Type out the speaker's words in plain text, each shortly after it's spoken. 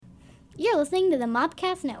You're listening to the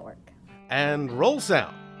Mopcast Network. And roll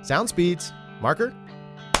sound. Sound speeds, marker,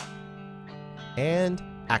 and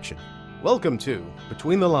action. Welcome to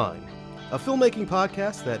Between the Line, a filmmaking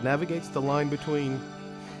podcast that navigates the line between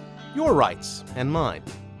your rights and mine.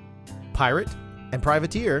 Pirate and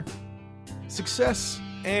privateer. Success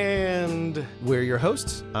and... We're your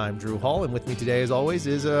hosts. I'm Drew Hall, and with me today, as always,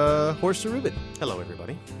 is Horst Rubin. Hello,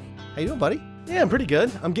 everybody. How you doing, buddy? Yeah, I'm pretty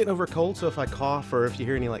good. I'm getting over a cold, so if I cough or if you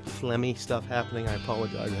hear any phlegmy stuff happening, I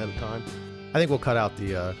apologize ahead of time. I think we'll cut out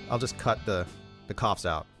I'll just cut the coughs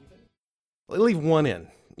out. Leave one in,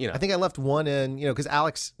 I think I left one in, because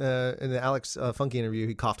Alex, in the Alex Funky interview,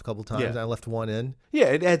 he coughed a couple times, and I left one in. Yeah,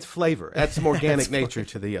 it adds flavor, adds some organic nature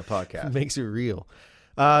to the podcast. It makes it real.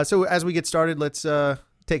 So as we get started, let's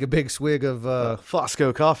take a big swig of...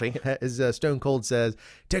 Fosco coffee. As Stone Cold says,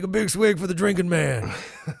 take a big swig for the drinking man.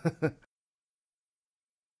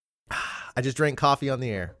 I just drank coffee on the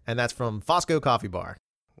air, and that's from Fosco Coffee Bar.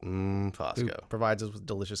 Fosco who provides us with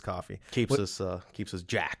delicious coffee. Keeps us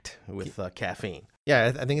jacked with caffeine.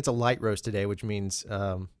 Yeah, I think it's a light roast today, which means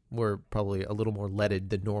we're probably a little more leaded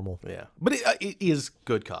than normal. Yeah, but it is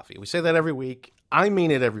good coffee. We say that every week. I mean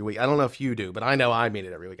it every week. I don't know if you do, but I know I mean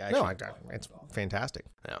it every week. It's fantastic.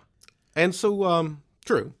 Yeah, and so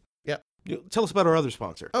Drew. Tell us about our other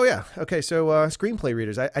sponsor. Oh, yeah. Okay, so Screenplay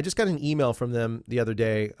Readers. I just got an email from them the other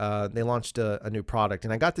day. They launched a new product,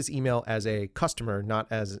 and I got this email as a customer, not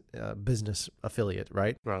as a business affiliate,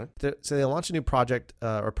 right? Right. So they launched a new product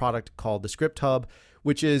called the Script Hub,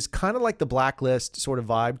 which is kind of like the Blacklist sort of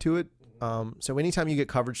vibe to it. So anytime you get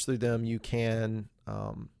coverage through them, you can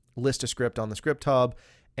list a script on the Script Hub,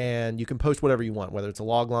 and you can post whatever you want, whether it's a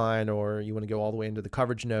log line or you want to go all the way into the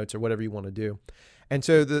coverage notes or whatever you want to do. And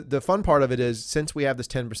so the fun part of it is, since we have this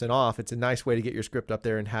 10% off, it's a nice way to get your script up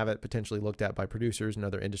there and have it potentially looked at by producers and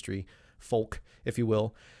other industry folk, if you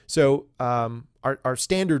will. So our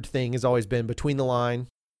standard thing has always been Between the Line.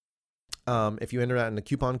 If you enter that in the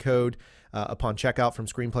coupon code upon checkout from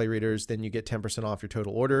Screenplay Readers, then you get 10% off your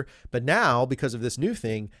total order. But now, because of this new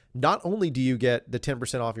thing, not only do you get the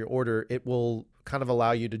 10% off your order, it will kind of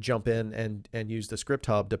allow you to jump in and use the Script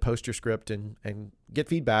Hub to post your script and get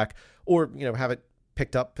feedback, or have it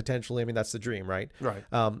picked up potentially. I mean, that's the dream, right? Right.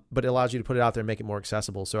 But it allows you to put it out there and make it more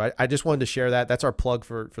accessible. So I just wanted to share that. That's our plug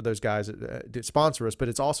for those guys that sponsor us. But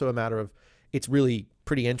it's also a matter of, it's really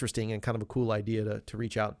pretty interesting and kind of a cool idea to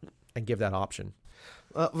reach out and give that option.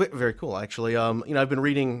 Very cool, actually. I've been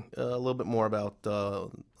reading a little bit more about the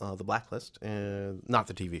Blacklist, not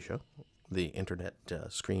the TV show, the internet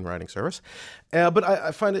screenwriting service. But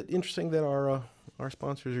I find it interesting that our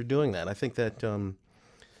sponsors are doing that. I think that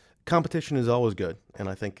competition is always good, and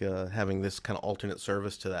I think having this kind of alternate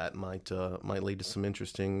service to that might lead to some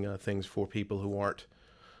interesting things for people who aren't,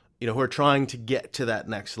 who are trying to get to that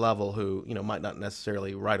next level, who might not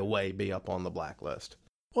necessarily right away be up on the Blacklist.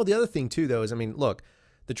 Well, the other thing too, though, is, look,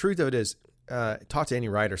 the truth of it is, talk to any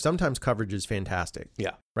writer. Sometimes coverage is fantastic.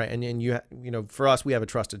 Yeah. Right. And for us, we have a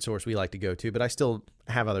trusted source we like to go to, but I still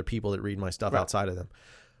have other people that read my stuff outside of them.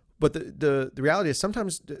 But the reality is,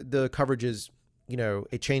 sometimes the coverage is,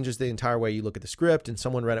 it changes the entire way you look at the script, and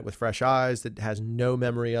someone read it with fresh eyes that has no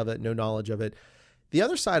memory of it, no knowledge of it. The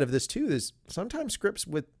other side of this too is, sometimes scripts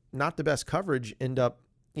with not the best coverage end up,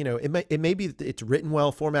 it may be that it's written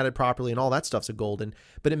well, formatted properly, and all that stuff's a golden,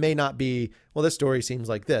 but it may not be, well, this story seems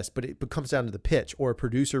like this, but it comes down to the pitch, or a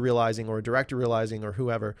producer realizing, or a director realizing, or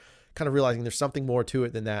whoever kind of realizing there's something more to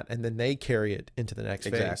it than that, and then they carry it into the next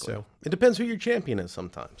phase. So it depends who your champion is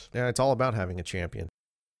sometimes. Yeah, it's all about having a champion.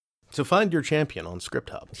 So find your champion on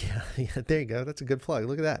Script Hub. Yeah, there you go. That's a good plug.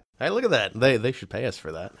 Look at that. Hey, look at that. They should pay us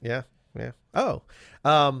for that. Yeah. Oh,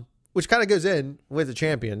 which kind of goes in with a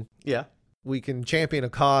champion. Yeah. We can champion a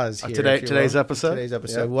cause here. Today's episode.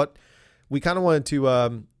 Yeah. What we kind of wanted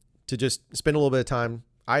to just spend a little bit of time.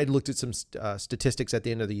 I had looked at some statistics at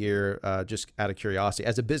the end of the year, just out of curiosity.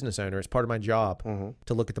 As a business owner, it's part of my job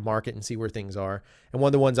to look at the market and see where things are. And one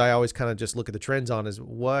of the ones I always kind of just look at the trends on is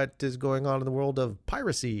what is going on in the world of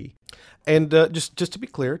piracy. And just to be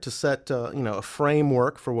clear, to set a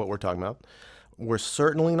framework for what we're talking about, we're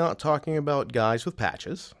certainly not talking about guys with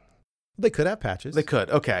patches. They could have patches. They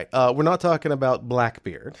could. Okay. We're not talking about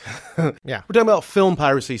Blackbeard. Yeah. We're talking about film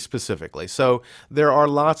piracy specifically. So there are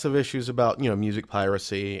lots of issues about, music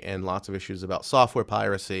piracy, and lots of issues about software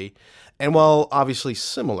piracy. And while obviously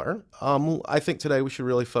similar, I think today we should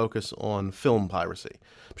really focus on film piracy,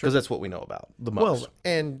 because that's what we know about the most. Well,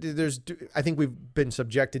 and I think we've been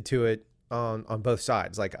subjected to it on both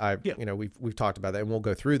sides. Like we've talked about that, and we'll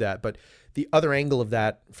go through that. But the other angle of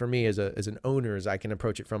that for me as an owner is I can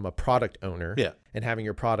approach it from a product owner, and having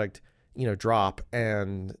your product drop,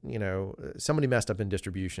 and somebody messed up in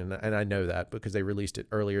distribution, and I know that because they released it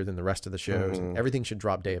earlier than the rest of the shows, and everything should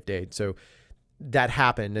drop day of date. So that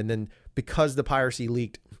happened, and then because the piracy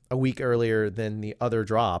leaked a week earlier than the other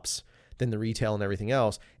drops, than the retail and everything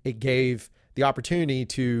else, it gave the opportunity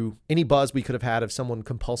to any buzz we could have had of someone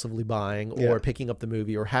compulsively buying or picking up the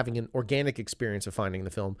movie or having an organic experience of finding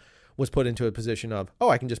the film was put into a position of,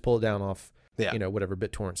 I can just pull it down off whatever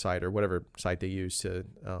BitTorrent site or whatever site they use to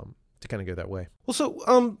kind of go that way. Well,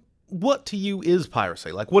 so what to you is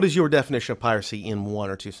piracy? Like, what is your definition of piracy in one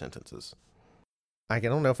or two sentences? I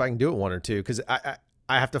don't know if I can do it one or two because I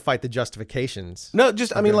have to fight the justifications. No,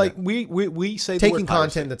 just I mean, like we say taking the word piracy.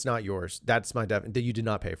 Content that's not yours. That's my that you did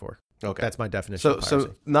not pay for. Okay, that's my definition.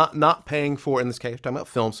 So not paying for, in this case, we're talking about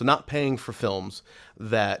films. So not paying for films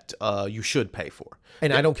that you should pay for.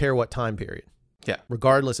 And I don't care what time period. Yeah,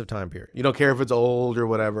 regardless of time period. You don't care if it's old or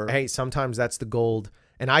whatever. Hey, sometimes that's the gold.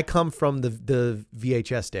 And I come from the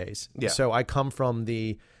VHS days. Yeah. So I come from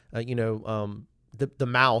the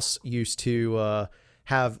mouse used to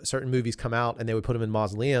have certain movies come out and they would put them in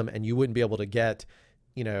mausoleum and you wouldn't be able to get,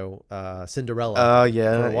 Cinderella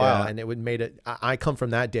for a while. And it would made it. I come from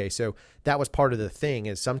that day. So that was part of the thing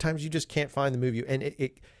is sometimes you just can't find the movie and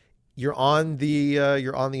you're on the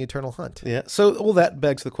eternal hunt. Yeah. So all that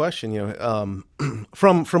begs the question,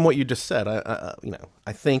 from what you just said,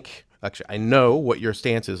 I think. Actually, I know what your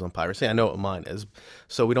stance is on piracy. I know what mine is.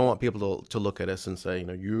 So we don't want people to look at us and say,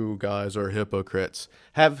 you guys are hypocrites.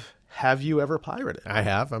 Have you ever pirated? I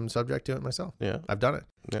have. I'm subject to it myself. Yeah. I've done it.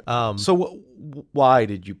 Yeah. So why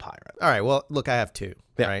did you pirate? All right. Well, look, I have two.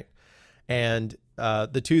 Yeah. Right. And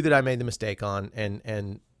the two that I made the mistake on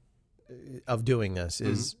and of doing this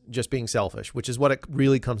is just being selfish, which is what it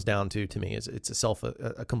really comes down to me. Is it's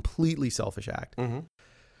a completely selfish act. Mm-hmm.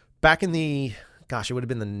 Back in the it would have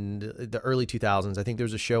been the early 2000s. I think there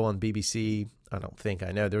was a show on BBC.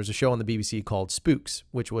 There was a show on the BBC called Spooks,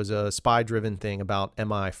 which was a spy-driven thing about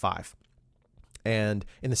MI5. And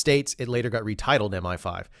in the States, it later got retitled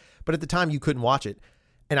MI5. But at the time, you couldn't watch it.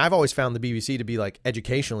 And I've always found the BBC to be like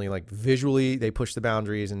educationally, like visually, they push the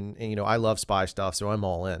boundaries. And I love spy stuff, so I'm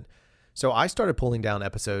all in. So I started pulling down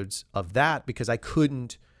episodes of that because I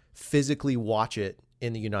couldn't physically watch it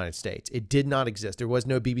in the United States. It did not exist. There was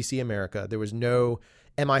no BBC America. There was no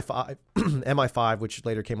MI5, which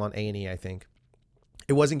later came on A&E, I think.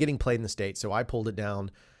 It wasn't getting played in the States, so I pulled it down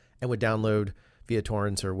and would download via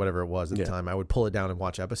torrents or whatever it was at the time. I would pull it down and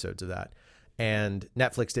watch episodes of that. And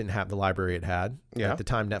Netflix didn't have the library it had. Yeah. At the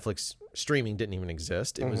time, Netflix streaming didn't even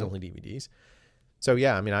exist. It was only DVDs. So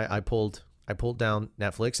yeah, I mean, I pulled down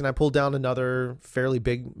Netflix and I pulled down another fairly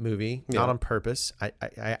big movie, not on purpose.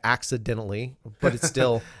 I accidentally, but it's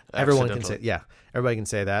still, everyone can say, everybody can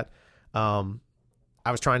say that.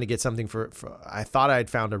 I was trying to get something for I thought I had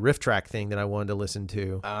found a riff track thing that I wanted to listen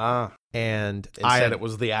to. And it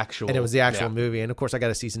was the actual. And it was the actual movie. And of course I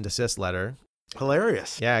got a cease and desist letter.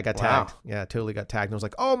 Hilarious. Yeah, I got tagged. Yeah, totally got tagged. And I was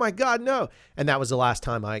like, oh my God, no. And that was the last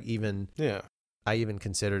time I even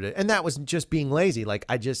considered it. And that was just being lazy. Like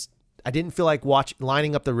I didn't feel like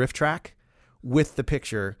lining up the riff track with the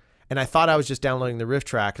picture. And I thought I was just downloading the riff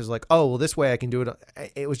track. Because like, oh, well, this way I can do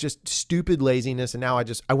it. It was just stupid laziness. And now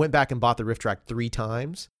I went back and bought the riff track 3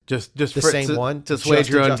 times. Just the same one. To assuage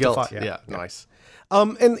your own guilt. Yeah, nice.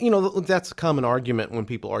 And that's a common argument when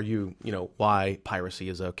people argue, why piracy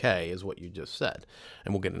is okay, is what you just said.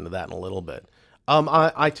 And we'll get into that in a little bit.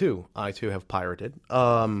 I too have pirated.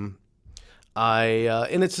 And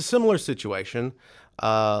it's a similar situation.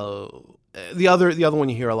 The other one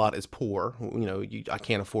you hear a lot is poor. I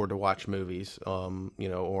can't afford to watch movies,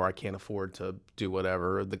 or I can't afford to do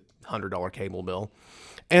whatever, the $100 cable bill.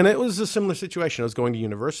 And it was a similar situation. I was going to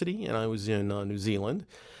university and I was in New Zealand.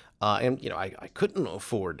 And I couldn't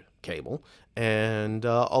afford cable. And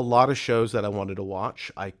a lot of shows that I wanted to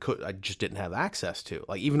watch, I just didn't have access to.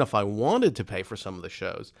 Like even if I wanted to pay for some of the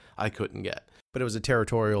shows, I couldn't get. But it was a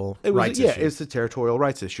territorial rights issue. Yeah, it's a territorial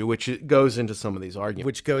rights issue, which goes into some of these arguments.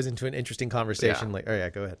 Which goes into an interesting conversation. Like, oh yeah,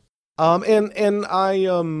 go ahead. And I,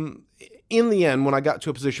 in the end, when I got to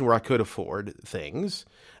a position where I could afford things,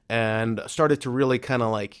 and started to really kind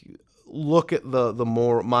of like look at the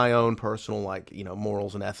more my own personal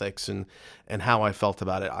morals and ethics and how I felt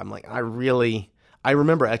about it, I'm like I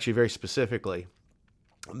remember actually very specifically.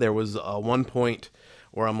 There was one point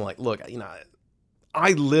where I'm like, look,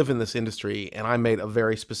 I live in this industry, and I made a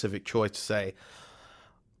very specific choice to say,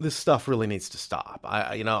 this stuff really needs to stop.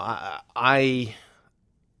 I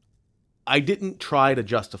didn't try to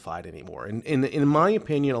justify it anymore. In my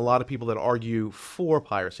opinion, a lot of people that argue for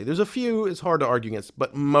piracy, there's a few it's hard to argue against,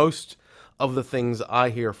 but most of the things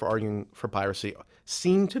I hear for arguing for piracy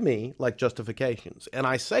seem to me like justifications. And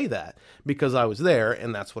I say that because I was there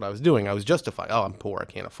and that's what I was doing. I was justifying, oh, I'm poor, I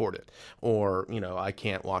can't afford it. Or, I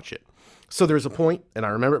can't watch it. So there's a point, and I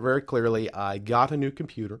remember it very clearly. I got a new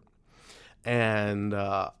computer, and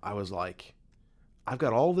I was like, I've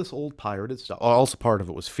got all this old pirated stuff. Also, part of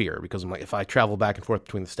it was fear, because I'm like, if I travel back and forth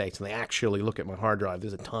between the states and they actually look at my hard drive,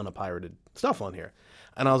 there's a ton of pirated stuff on here.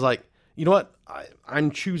 And I was like, you know what?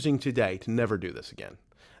 I'm choosing today to never do this again.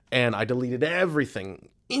 And I deleted anything,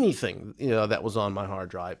 that was on my hard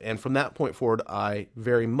drive. And from that point forward, I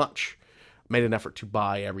very much made an effort to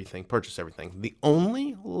buy everything, purchase everything. The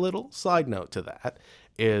only little side note to that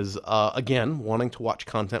is, again, wanting to watch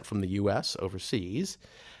content from the U.S. overseas.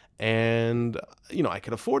 And, I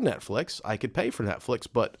could afford Netflix. I could pay for Netflix,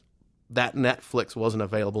 but that Netflix wasn't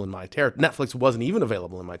available in my territory. Netflix wasn't even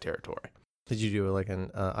available in my territory. Did you do like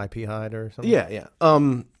an IP hide or something? Yeah.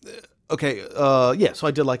 Okay. So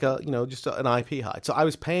I did like just an IP hide. So I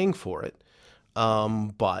was paying for it.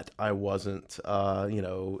 But I wasn't,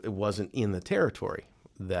 it wasn't in the territory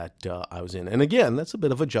that I was in. And again, that's a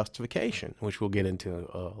bit of a justification, which we'll get into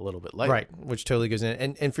a little bit later. Right, which totally goes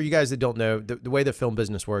in. And for you guys that don't know, the way the film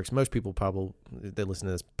business works, most people probably, that listen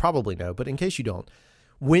to this, probably know. But in case you don't,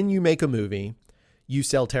 when you make a movie, you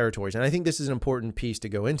sell territories. And I think this is an important piece to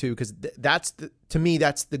go into, because to me,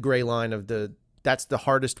 that's the gray line that's the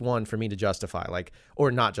hardest one for me to justify,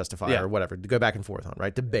 or not justify, or whatever, to go back and forth on,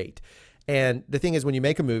 right? Debate. And the thing is, when you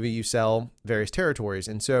make a movie, you sell various territories.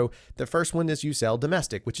 And so the first one is you sell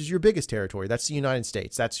domestic, which is your biggest territory. That's the United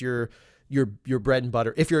States. That's your bread and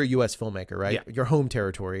butter. If you're a U.S. filmmaker, right? Yeah. Your home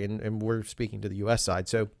territory. And we're speaking to the U.S. side.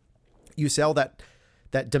 So you sell that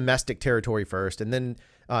domestic territory first, and then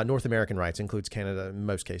North American rights, includes Canada in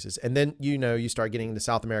most cases. And then, you start getting into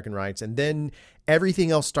South American rights, and then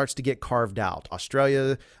everything else starts to get carved out.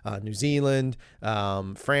 Australia, New Zealand,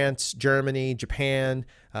 France, Germany, Japan,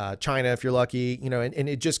 China, if you're lucky, and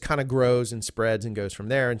it just kind of grows and spreads and goes from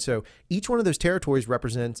there. And so each one of those territories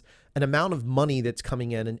represents an amount of money that's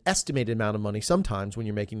coming in, an estimated amount of money. Sometimes when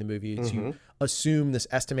you're making the movie, you assume this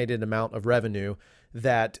estimated amount of revenue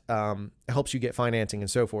that helps you get financing and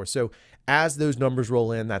so forth. So as those numbers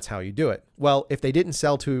roll in, that's how you do it. Well, if they didn't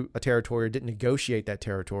sell to a territory or didn't negotiate that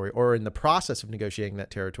territory, or in the process of negotiating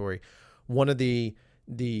that territory, one of the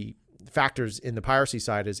factors in the piracy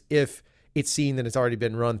side is if it's seen that it's already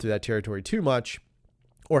been run through that territory too much,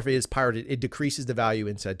 or if it is pirated, it decreases the value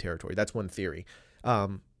in said territory. That's one theory.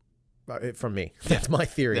 From me, that's my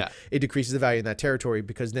theory. Yeah. It decreases the value in that territory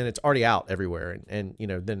because then it's already out everywhere, and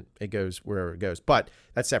then it goes wherever it goes. But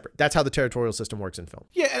that's separate. That's how the territorial system works in film.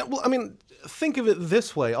 Yeah, well, I mean, think of it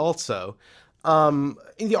this way also.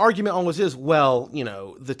 The argument always is, well,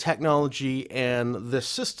 the technology and the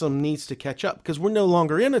system needs to catch up because we're no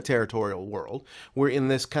longer in a territorial world. We're in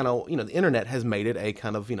this kind of, the internet has made it a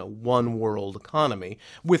kind of, one world economy,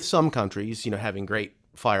 with some countries, having great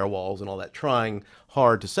firewalls and all that, trying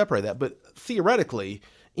hard to separate that. But theoretically,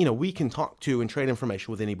 we can talk to and trade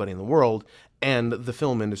information with anybody in the world, and the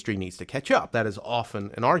film industry needs to catch up. That is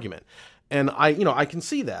often an argument. And I can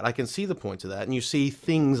see that. I can see the points of that. And you see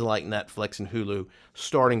things like Netflix and Hulu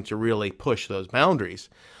starting to really push those boundaries.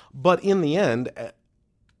 But in the end,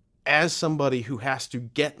 as somebody who has to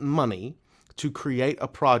get money to create a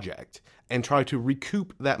project and try to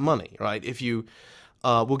recoup that money, right? If you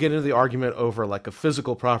we'll get into the argument over like a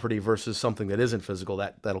physical property versus something that isn't physical.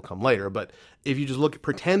 That'll come later. But if you just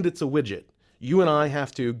pretend it's a widget, you and I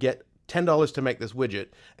have to get $10 to make this widget,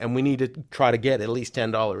 and we need to try to get at least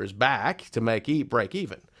 $10 back to break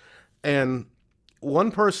even. And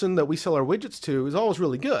one person that we sell our widgets to is always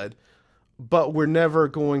really good, but we're never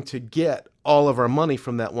going to get all of our money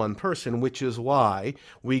from that one person, which is why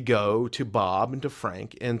we go to Bob and to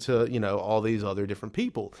Frank and to, all these other different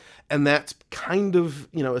people. And that's kind of,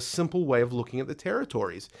 a simple way of looking at the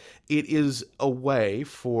territories. It is a way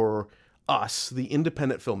for us, the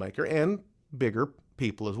independent filmmaker, and bigger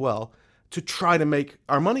people as well, to try to make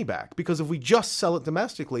our money back. Because if we just sell it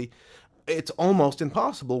domestically, it's almost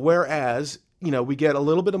impossible. Whereas, we get a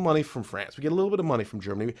little bit of money from France, we get a little bit of money from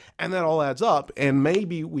Germany, and that all adds up, and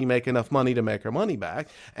maybe we make enough money to make our money back,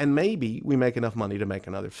 and maybe we make enough money to make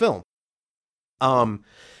another film.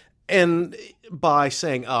 And by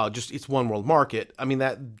saying, it's one world market, I mean,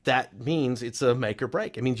 that means it's a make or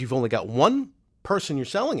break. It means you've only got one person you're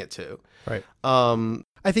selling it to. Right.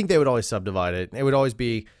 I think they would always subdivide it. It would always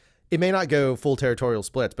be, It may not go full territorial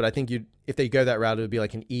splits, but I think if they go that route, it would be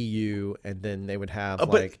like an EU, and then they would have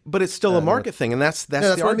but it's still a market thing, and that's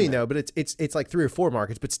what the I mean, though. But it's like 3 or 4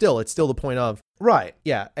 markets, but still, it's still the point of right.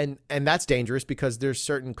 Yeah, and that's dangerous because there's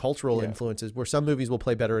certain cultural influences where some movies will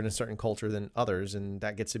play better in a certain culture than others, and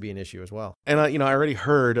that gets to be an issue as well. And I already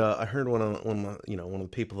heard one of the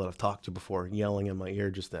people that I've talked to before yelling in my ear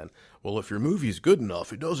just then. Well, if your movie's good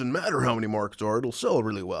enough, it doesn't matter how many markets are; it'll sell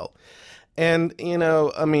really well. And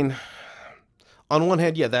I mean, on one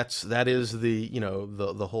hand, that is the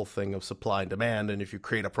the whole thing of supply and demand, and if you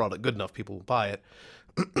create a product good enough, people will buy it.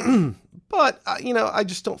 But I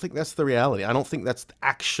just don't think that's the reality. I don't think that's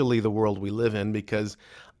actually the world we live in, because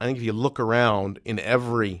I think if you look around in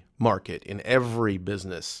every market, in every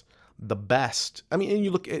business, the best, and you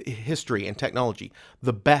look at history and technology,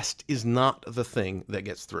 the best is not the thing that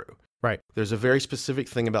gets through. Right. There's a very specific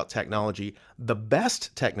thing about technology. The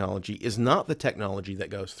best technology is not the technology that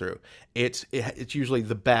goes through. It's usually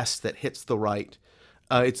the best that hits the right.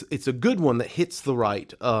 It's a good one that hits the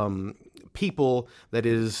right people. That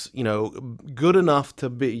is good enough to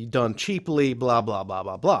be done cheaply. Blah blah blah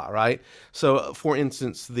blah blah. Right. So, for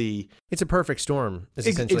instance, it's a perfect storm. Is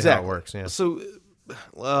essentially how it works. Yeah. So.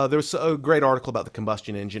 There's a great article about the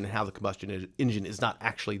combustion engine and how the combustion engine is not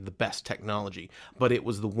actually the best technology, but it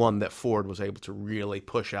was the one that Ford was able to really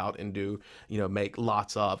push out and do, make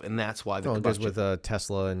lots of, and that's why the combustion... It goes with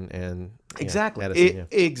Tesla and exactly, Edison,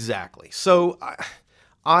 exactly. So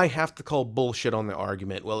I have to call bullshit on the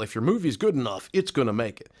argument. Well, if your movie's good enough, it's going to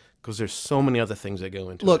make it. Because there's so many other things that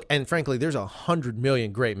go into it. Look, and frankly, there's 100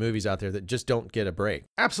 million great movies out there that just don't get a break.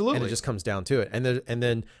 Absolutely. And it just comes down to it. And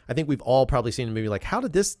then I think we've all probably seen a movie like, how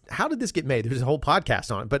did this get made? There's a whole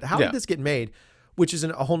podcast on it. But how did this get made? Which is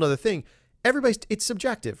a whole nother thing. It's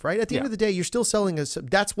subjective, right? At the end of the day, you're still selling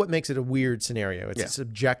that's what makes it a weird scenario. It's a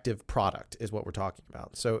subjective product is what we're talking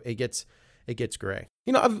about. So it gets gray.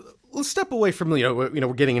 Let's step away from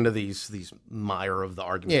we're getting into these mire of the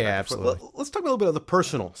argument. Yeah, absolutely. Let's talk a little bit of the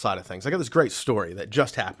personal side of things. I got this great story that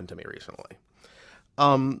just happened to me recently.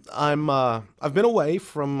 I've been away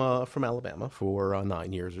from Alabama for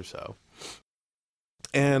 9 years or so,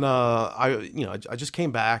 and I just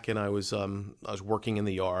came back, and I was working in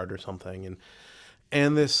the yard or something,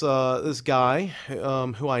 and this guy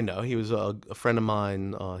who I know, he was a friend of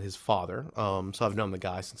mine, his father. So I've known the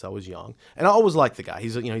guy since I was young, and I always liked the guy.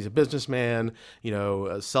 He's a businessman,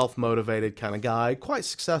 a self-motivated kind of guy, quite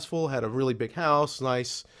successful, had a really big house,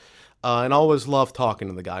 nice, and I always loved talking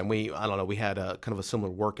to the guy. And we had a kind of a similar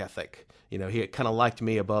work ethic. He kind of liked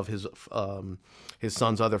me above his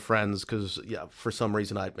son's other friends because for some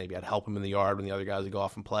reason I'd help him in the yard when the other guys would go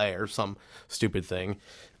off and play or some stupid thing.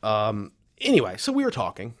 Anyway, so we were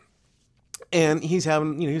talking, and he's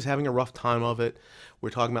having a rough time of it. We're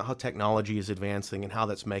talking about how technology is advancing and how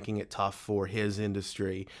that's making it tough for his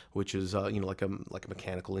industry, which is like a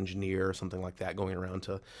mechanical engineer or something like that, going around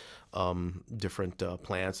to different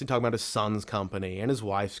plants. He's talking about his son's company and his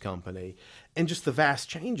wife's company, and just the vast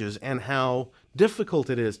changes and how difficult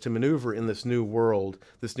it is to maneuver in this new world,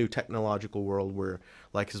 this new technological world where,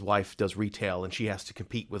 like, his wife does retail and she has to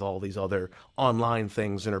compete with all these other online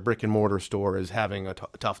things, and her brick and mortar store is having a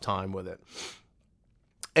tough time with it.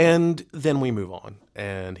 And then we move on,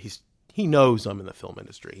 and he knows I'm in the film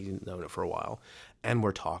industry. He's known it for a while, and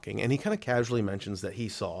we're talking, and he kind of casually mentions that he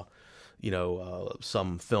saw,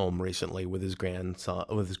 some film recently with his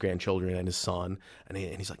grandchildren and his son, and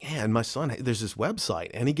he's like, yeah, and my son, there's this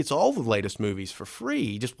website, and he gets all the latest movies for free.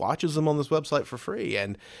 He just watches them on this website for free,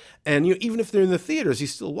 and even if they're in the theaters, he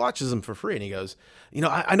still watches them for free. And he goes,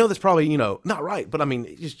 I know that's probably not right, but I mean,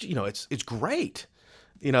 it's great,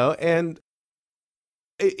 and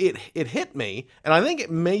it hit me, and I think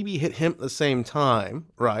it maybe hit him at the same time,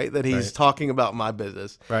 right? That he's talking about my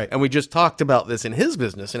business, right? And we just talked about this in his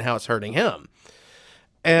business and how it's hurting him.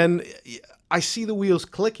 And I see the wheels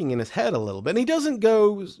clicking in his head a little bit, and he doesn't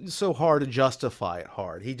go so hard to justify it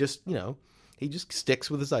hard. He just, he just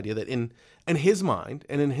sticks with this idea that in his mind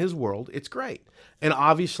and in his world, it's great. And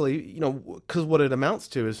obviously, because what it amounts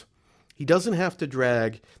to is he doesn't have to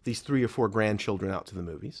drag these 3 or 4 grandchildren out to the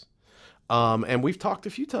movies. And we've talked a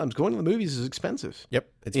few times, going to the movies is expensive. Yep,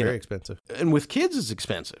 it's very expensive. And with kids, it's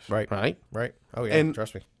expensive. Right. Oh, yeah, and,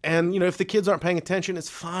 trust me. And, if the kids aren't paying attention, it's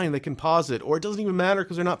fine. They can pause it. Or it doesn't even matter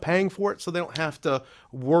because they're not paying for it, so they don't have to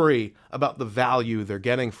worry about the value they're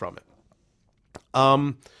getting from it.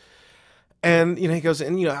 And, he goes,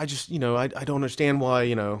 and, I just, I don't understand why,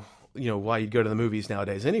 why you'd go to the movies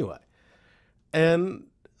nowadays anyway. And,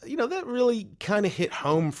 that really kind of hit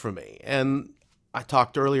home for me. And I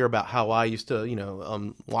talked earlier about how I used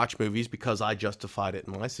to, watch movies because I justified it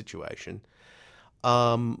in my situation.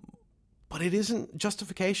 But it isn't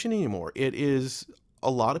justification anymore. It is a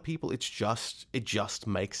lot of people. It just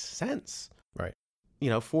makes sense. Right.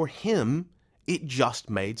 For him, it just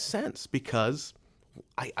made sense because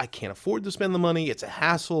I can't afford to spend the money. It's a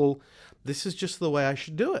hassle. This is just the way I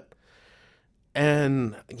should do it.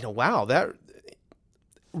 And, wow, that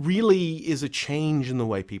really is a change in the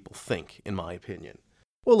way people think, in my opinion.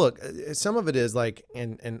 Well, look, some of it is like,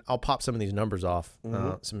 and I'll pop some of these numbers off.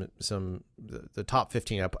 The top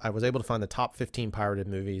 15. I was able to find the top 15 pirated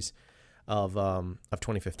movies of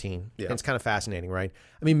 2015. Yeah. And it's kind of fascinating, right?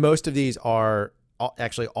 I mean, most of these are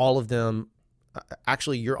actually all of them.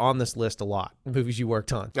 Actually, you're on this list a lot. Movies you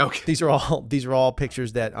worked on. Okay. These are all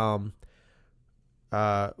pictures that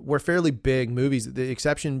were fairly big movies. The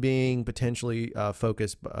exception being potentially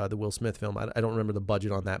Focus, the Will Smith film. I don't remember the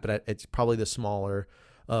budget on that, but it's probably the smaller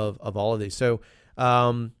of all of these. So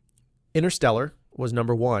Interstellar was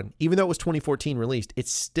number one. Even though it was 2014 released, it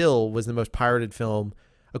still was the most pirated film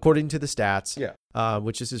according to the stats. Yeah.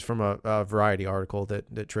 Which this is from a Variety article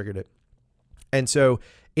that triggered it. And so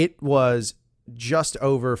it was just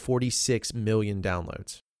over 46 million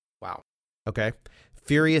downloads. Wow. Okay.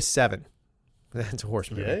 Furious 7. That's a horse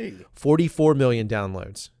movie. Yay. 44 million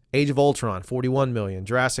downloads. Age of Ultron, 41 million.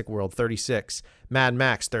 Jurassic World, 36. Mad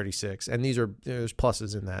Max, 36. And there's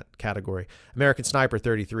pluses in that category. American Sniper,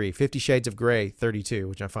 33. 50 Shades of Grey, 32,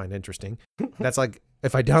 which I find interesting. That's like,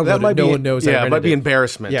 if I download it, no one knows I rented it. Yeah, it might be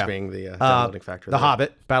embarrassment being the downloading factor. The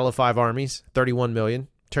Hobbit, Battle of Five Armies, 31 million.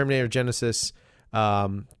 Terminator Genesis,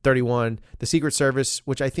 31. The Secret Service,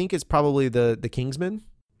 which I think is probably the Kingsman.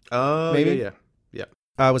 Oh, maybe? Yeah.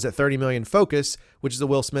 Was at 30 million. Focus, which is a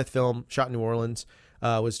Will Smith film shot in New Orleans,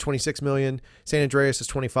 was 26 million. San Andreas was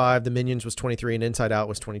 25. The Minions was 23, and Inside Out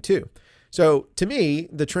was 22. So to me,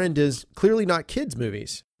 the trend is clearly not kids'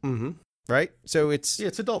 movies. Mm-hmm. Right? So it's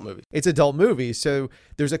adult movies. It's adult movies. So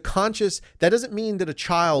there's a conscious, that doesn't mean that a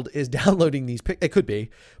child is downloading these. It could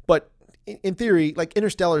be, but in theory, like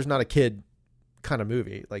Interstellar is not a kid kind of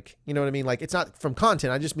movie. Like, you know what I mean? Like, it's not from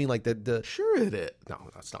content. I just mean like the Sure it is. No,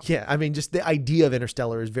 that's not. Yeah, I mean, just the idea of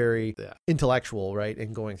Interstellar is very intellectual, right?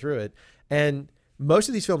 And going through it. And most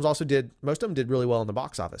of these films most of them did really well in the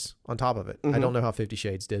box office on top of it. Mm-hmm. I don't know how 50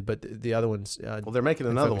 Shades did, but the other ones. Well, they're making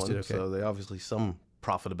another one, okay. So they obviously some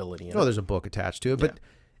profitability in it. Oh, there's a book attached to it. But,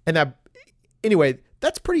 anyway,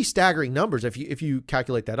 that's pretty staggering numbers if you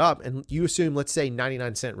calculate that up and you assume, let's say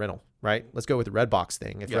 99-cent rental, right? Let's go with the Redbox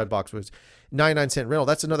thing. If Redbox was 99-cent rental,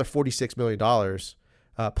 that's another $46 million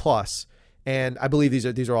plus. And I believe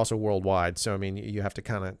these are also worldwide. So, I mean, you have to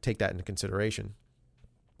kind of take that into consideration.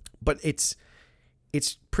 But it's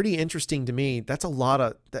pretty interesting to me. That's a lot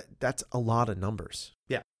of numbers.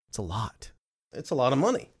 Yeah. It's a lot. It's a lot of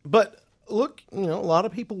money. But look, a lot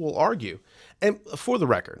of people will argue. And for the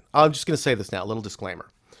record, I'm just going to say this now, a little disclaimer.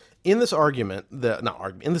 In this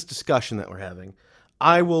in this discussion that we're having,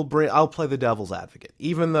 I'll play the devil's advocate,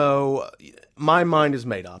 even though my mind is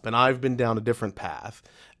made up and I've been down a different path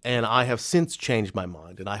and I have since changed my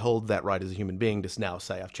mind, and I hold that right as a human being to now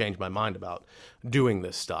say I've changed my mind about doing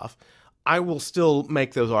this stuff. I will still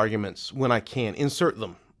make those arguments when I can, insert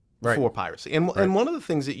them for piracy. And one of the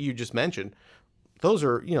things that you just mentioned, those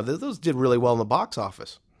did really well in the box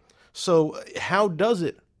office. So how does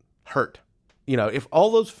it hurt? If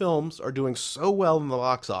all those films are doing so well in the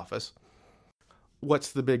box office,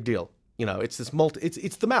 what's the big deal? It's this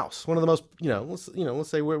it's the mouse. One of the most, let's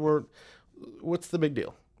say what's the big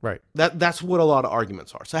deal? Right. That's what a lot of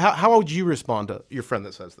arguments are. So how would you respond to your friend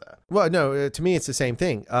that says that? Well, no, to me, it's the same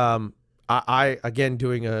thing. I again,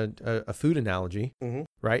 doing a food analogy, mm-hmm.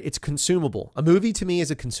 right? It's consumable. A movie to me is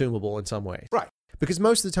a consumable in some ways. Right. Because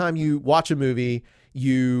most of the time you watch a movie,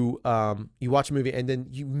 you watch a movie and then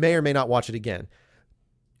you may or may not watch it again.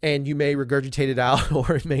 And you may regurgitate it out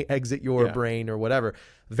or it may exit your brain or whatever.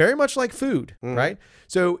 Very much like food, right?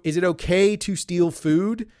 So is it okay to steal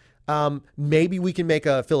food? Maybe we can make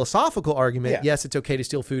a philosophical argument. Yeah. Yes, it's okay to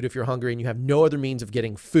steal food if you're hungry and you have no other means of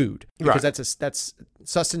getting food. Because that's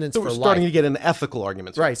sustenance for life. So we're starting to get into ethical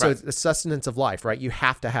arguments. Right. So it's a sustenance of life, right? You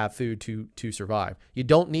have to have food to survive. You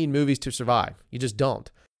don't need movies to survive. You just don't.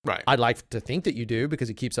 Right. I'd like to think that you do because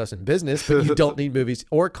it keeps us in business, but you don't need movies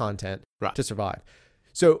or content to survive.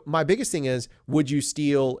 So my biggest thing is, would you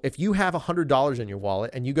steal, if you have $100 in your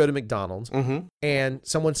wallet and you go to McDonald's and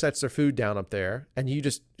someone sets their food down up there and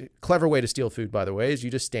clever way to steal food, by the way, is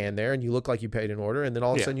you just stand there and you look like you paid an order and then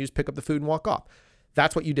all of a sudden you just pick up the food and walk off.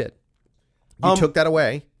 That's what you did. You took that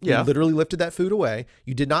away. You literally lifted that food away.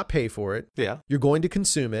 You did not pay for it. Yeah. You're going to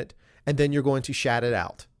consume it and then you're going to shat it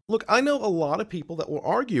out. Look, I know a lot of people that will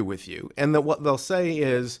argue with you, and that what they'll say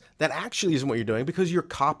is that actually isn't what you're doing because you're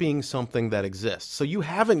copying something that exists. So you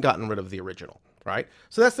haven't gotten rid of the original, right?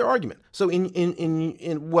 So that's their argument. So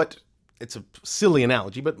in what, it's a silly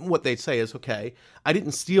analogy, but what they'd say is, okay, I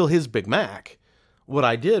didn't steal his Big Mac. What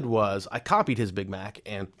I did was I copied his Big Mac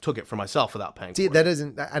and took it for myself without paying for it. That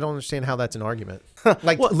isn't, I don't understand how that's an argument.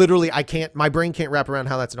 Like literally my brain can't wrap around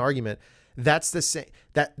how that's an argument. That's the same.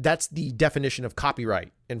 That's the definition of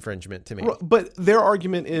copyright infringement to me. But their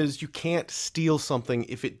argument is you can't steal something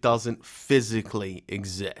if it doesn't physically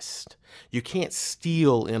exist. You can't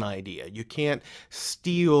steal an idea. You can't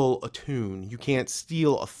steal a tune. You can't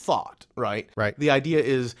steal a thought, right? Right. The idea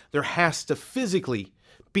is there has to physically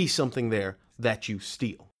be something there that you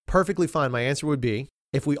steal. Perfectly fine. My answer would be,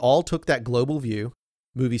 if we all took that global view,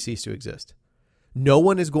 movies cease to exist. No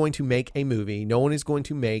one is going to make a movie. No one is going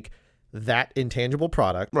to make that intangible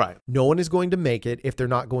product. Right. No one is going to make it if they're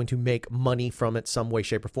not going to make money from it some way,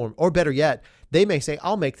 shape, or form. Or better yet, they may say,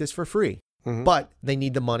 I'll make this for free. Mm-hmm. But they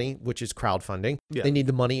need the money, which is crowdfunding. Yeah. They need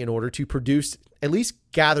the money in order to produce, at least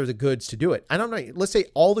gather the goods to do it. I don't know. Let's say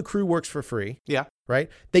all the crew works for free. Yeah. Right?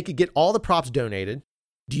 They could get all the props donated.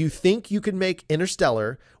 Do you think you could make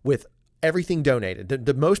Interstellar with everything donated?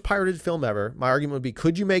 The most pirated film ever, my argument would be,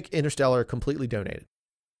 could you make Interstellar completely donated?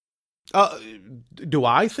 Do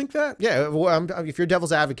I think that? Yeah. Well, if you're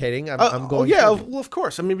devil's advocating, I'm going. Yeah. Well, of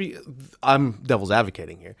course. I'm devil's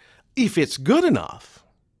advocating here. If it's good enough.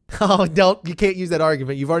 Oh, you can't use that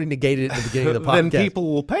argument. You've already negated it in the beginning of the podcast. Then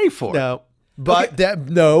people will pay for it. No. But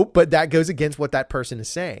that goes against what that person is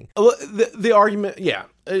saying. The argument, yeah,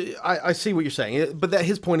 I see what you're saying. But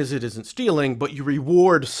his point is it isn't stealing, but you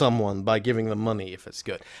reward someone by giving them money if it's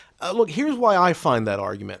good. Look, here's why I find that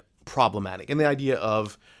argument problematic. And the idea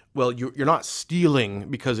of, well, you're not stealing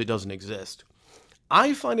because it doesn't exist.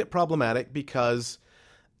 I find it problematic because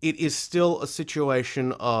it is still a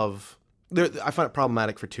situation of... I find it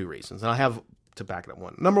problematic for two reasons. And I have to back it up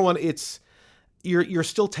one. Number one, it's... You're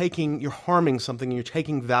still you're harming something, and you're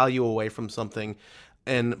taking value away from something,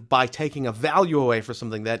 and by taking a value away from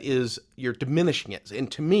something, you're diminishing it.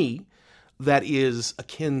 And to me, that is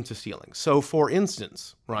akin to stealing. So, for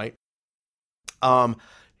instance, right,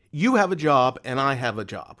 you have a job and I have a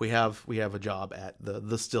job. We have a job at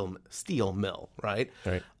the steel mill, right?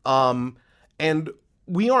 Right. And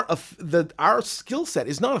we aren't our skill set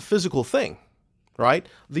is not a physical thing. Right?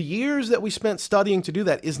 The years that we spent studying to do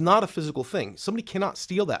that is not a physical thing. Somebody cannot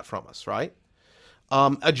steal that from us, right?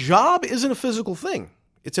 A job isn't a physical thing.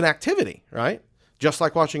 It's an activity, right? Just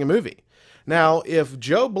like watching a movie. Now, if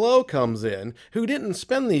Joe Blow comes in, who didn't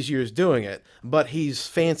spend these years doing it, but he's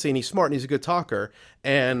fancy and he's smart and he's a good talker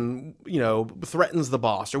and, threatens the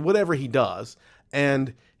boss or whatever he does,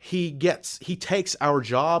 and he takes our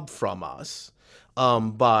job from us,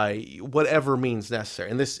 by whatever means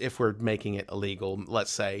necessary. And this, if we're making it illegal,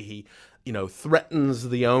 let's say he, threatens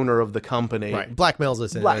the owner of the company. Right. Blackmails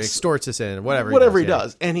us in, extorts us in, whatever he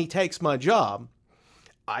does. And he takes my job.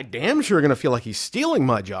 I damn sure going to feel like he's stealing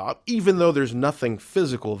my job, even though there's nothing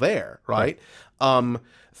physical there, right?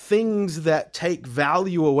 Things that take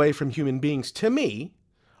value away from human beings, to me,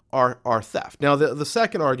 are theft. Now, the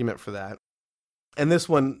second argument for that, and this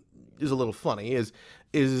one is a little funny, is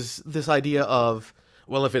this idea of,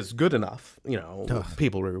 well, if it's good enough,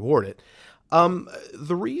 people reward it.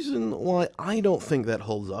 The reason why I don't think that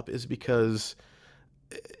holds up is because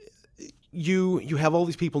you have all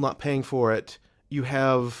these people not paying for it. You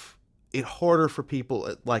have it harder for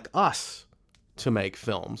people like us to make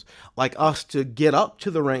films, like us to get up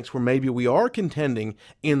to the ranks where maybe we are contending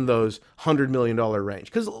in those $100 million range.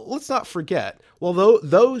 Because let's not forget, although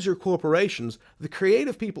those are corporations, the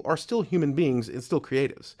creative people are still human beings and still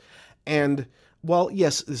creatives. And while,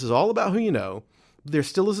 yes, this is all about who you know, there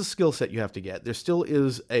still is a skill set you have to get. There still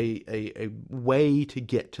is a way to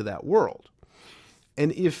get to that world.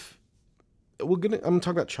 And if I'm going to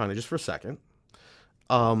talk about China just for a second.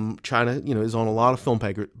 China, is on a lot of film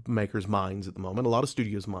makers' minds at the moment, a lot of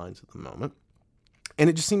studios' minds at the moment. And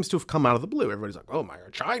it just seems to have come out of the blue. Everybody's like, oh my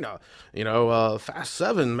God, China, Fast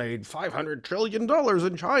 7 made $500 trillion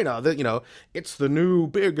in China. It's the new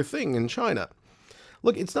big thing in China.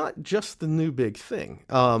 Look, it's not just the new big thing.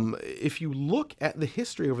 If you look at the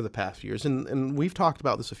history over the past years, and we've talked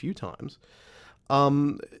about this a few times,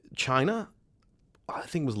 China, I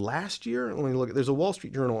think it was last year. Let me look. There's a Wall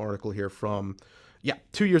Street Journal article here from...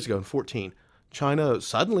 2 years ago in 2014, China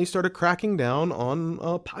suddenly started cracking down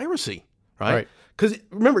on piracy, right? Because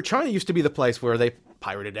remember, China used to be the place where they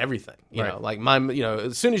pirated everything.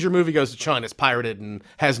 As soon as your movie goes to China, it's pirated and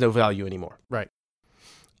has no value anymore. Right.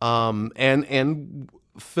 And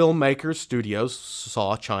filmmakers, studios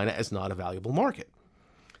saw China as not a valuable market.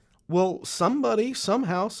 Well, somebody,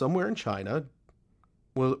 somehow, somewhere in China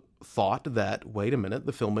thought that, wait a minute,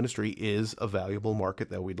 the film industry is a valuable market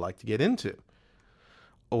that we'd like to get into.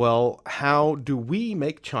 Well, how do we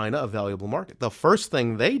make China a valuable market? The first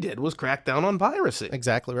thing they did was crack down on piracy.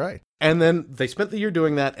 Exactly right. And then they spent the year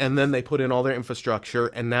doing that, and then they put in all their infrastructure,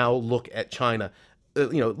 and now look at China.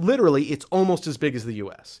 Literally, it's almost as big as the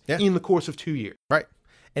U.S. in the course of 2 years. Right.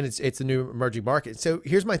 And it's a new emerging market. So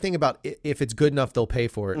here's my thing about if it's good enough, they'll pay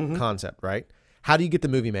for it concept, right? How do you get the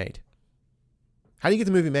movie made? How do you get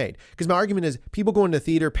the movie made? Because my argument is people going to the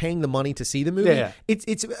theater, paying the money to see the movie. Yeah.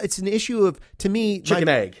 It's an issue of, to me, chicken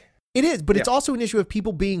egg. It is, but it's also an issue of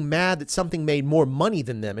people being mad that something made more money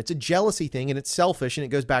than them. It's a jealousy thing, and it's selfish, and it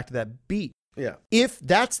goes back to that beat. Yeah. If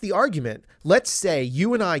that's the argument, let's say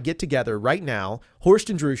you and I get together right now, Horst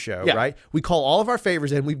and Drew show, right? We call all of our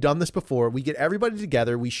favors in. We've done this before. We get everybody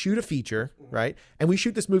together. We shoot a feature, right? And we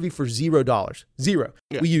shoot this movie for $0. Zero.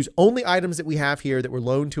 Yeah. We use only items that we have here that were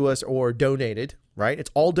loaned to us or donated, right?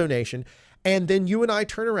 It's all donation. And then you and I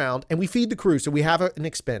turn around and we feed the crew. So we have an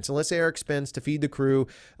expense. And let's say our expense to feed the crew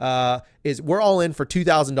is we're all in for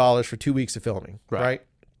 $2,000 for 2 weeks of filming, right?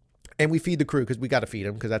 And we feed the crew because we got to feed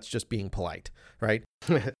them because that's just being polite, right?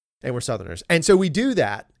 And we're Southerners. And so we do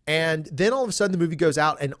that. And then all of a sudden the movie goes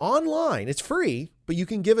out and online. It's free, but you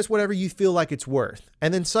can give us whatever you feel like it's worth.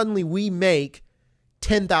 And then suddenly we make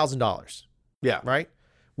 $10,000. Yeah. Right?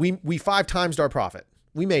 We 5 times our profit.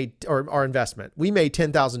 We made, or our investment. We made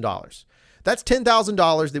 $10,000. That's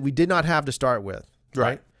 $10,000 that we did not have to start with.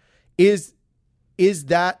 Right? Is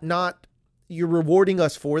that not... You're rewarding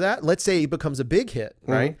us for that. Let's say it becomes a big hit,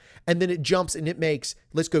 right? And then it jumps and it makes,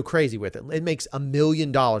 let's go crazy with it. It makes $1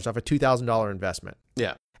 million off a $2,000 investment.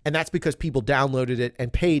 Yeah. And that's because people downloaded it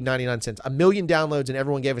and paid 99 cents. 1 million downloads and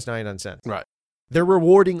everyone gave us 99 cents. Right. They're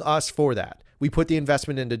rewarding us for that. We put the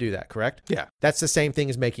investment in to do that, correct? Yeah. That's the same thing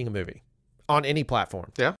as making a movie on any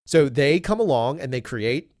platform. Yeah. So they come along and they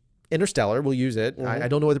create Interstellar, we'll use it. I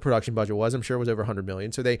don't know what the production budget was. I'm sure it was over 100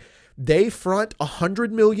 million. So they front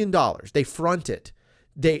 $100 million. They front it.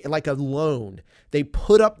 They, like a loan, they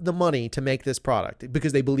put up the money to make this product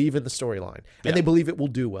because they believe in the storyline and they believe it will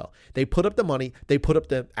do well. They put up the money, they put up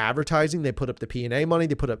the advertising, they put up the P&A money,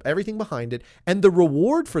 they put up everything behind it. And the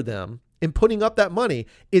reward for them in putting up that money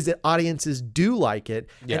is that audiences do like it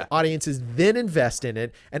and audiences then invest in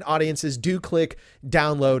it and audiences do click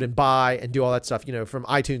download and buy and do all that stuff, from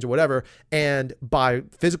iTunes or whatever, and buy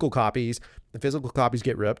physical copies. The physical copies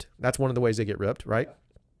get ripped. That's one of the ways they get ripped, right?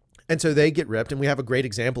 And so they get ripped, and we have a great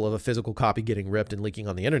example of a physical copy getting ripped and leaking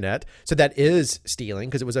on the internet. So that is stealing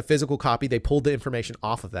because it was a physical copy. They pulled the information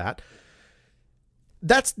off of that.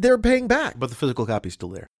 They're paying back. But the physical copy's still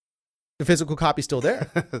there. The physical copy's still there,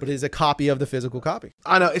 but it is a copy of the physical copy.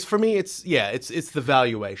 I know. It's the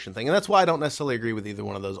valuation thing. And that's why I don't necessarily agree with either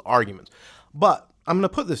one of those arguments. But I'm going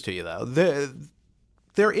to put this to you, though.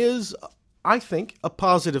 There is, I think, a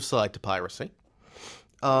positive side to piracy.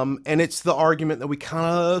 And it's the argument that we kind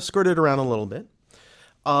of skirted around a little bit.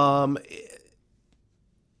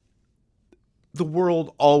 The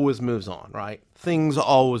world always moves on, right? Things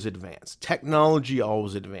always advance. Technology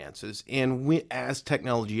always advances. And as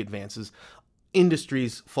technology advances,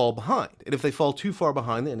 industries fall behind. And if they fall too far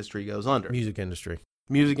behind, the industry goes under. Music industry.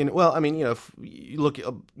 If you look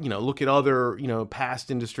at other,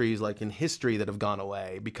 past industries like in history that have gone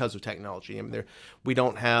away because of technology. I mean, we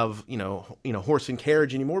don't have, horse and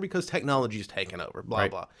carriage anymore because technology has taken over, blah,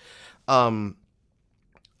 blah.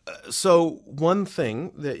 So one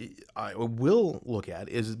thing that I will look at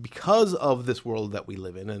is because of this world that we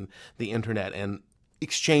live in and the internet and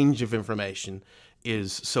exchange of information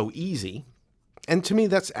is so easy. And to me,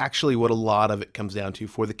 that's actually what a lot of it comes down to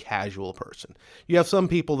for the casual person. You have some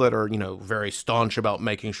people that are, very staunch about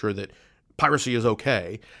making sure that piracy is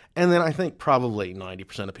okay. And then I think probably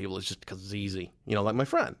 90% of people is just because it's easy, like my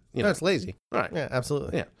friend. It's lazy. Right. Yeah,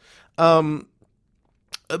 absolutely. Yeah.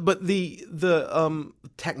 But the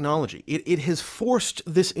technology, it has forced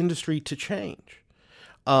this industry to change.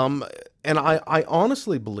 And I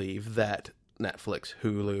honestly believe that Netflix,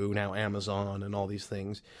 Hulu, now Amazon, and all these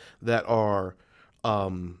things that are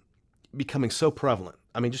becoming so prevalent.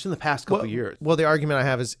 I mean, just in the past couple of years. Well, the argument I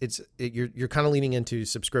have is you're kind of leaning into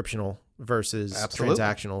subscriptional versus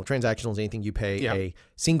transactional. Transactional is anything you pay a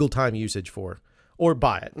single time usage for or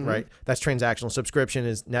buy it, right? That's transactional. Subscription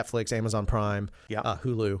is Netflix, Amazon Prime,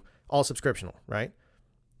 Hulu, all subscriptional, right?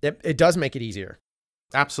 It does make it easier.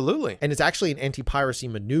 Absolutely. And it's actually an anti-piracy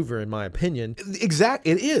maneuver, in my opinion. It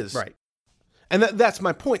is. Right. And that's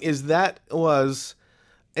my point, is that was,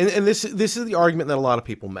 and this is the argument that a lot of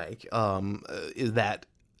people make, is that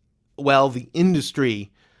well, the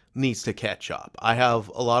industry needs to catch up. I have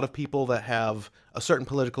a lot of people that have a certain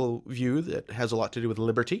political view that has a lot to do with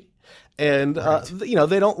liberty. And,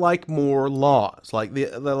 they don't like more laws. Like,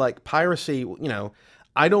 they're like piracy,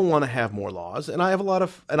 I don't want to have more laws. And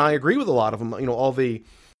I agree with a lot of them, all the,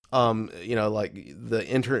 like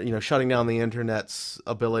the shutting down the internet's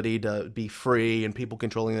ability to be free and people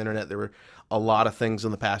controlling the internet. There were a lot of things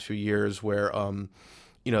in the past few years where,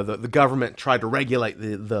 the government tried to regulate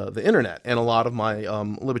the internet, and a lot of my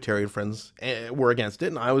libertarian friends were against it,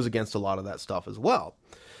 and I was against a lot of that stuff as well.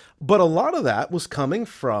 But a lot of that was coming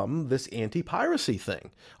from this anti-piracy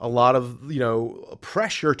thing, a lot of,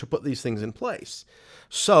 pressure to put these things in place.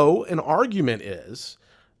 So an argument is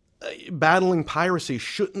battling piracy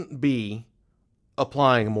shouldn't be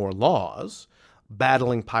applying more laws.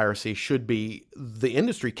 Battling piracy should be the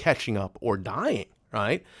industry catching up or dying,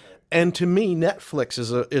 right? And to me, Netflix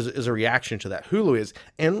is a reaction to that. Hulu is,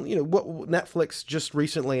 and what Netflix just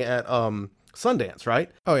recently at Sundance, right?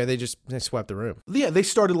 Oh yeah, they swept the room. Yeah, they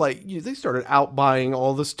started out buying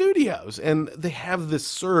all the studios, and they have this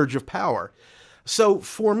surge of power. So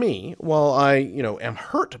for me, while I am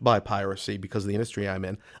hurt by piracy because of the industry I'm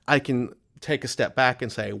in, I can take a step back and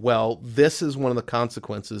say, well, this is one of the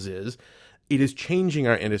consequences is. It is changing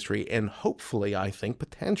our industry, and hopefully, I think,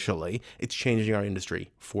 potentially, it's changing our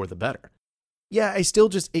industry for the better. Yeah,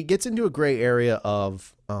 it gets into a gray area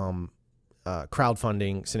of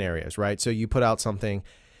crowdfunding scenarios, right? So you put out something,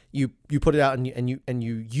 you put it out, and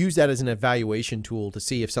you use that as an evaluation tool to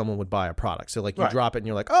see if someone would buy a product. So like you drop it, and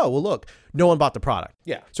you're like, oh, well, look, no one bought the product.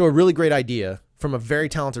 Yeah. So a really great idea from a very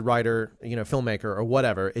talented writer, filmmaker or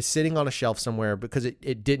whatever, is sitting on a shelf somewhere because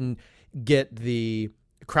it didn't get the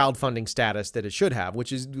crowdfunding status that it should have,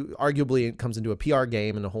 which is arguably it comes into a PR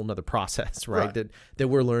game and a whole nother process, right? That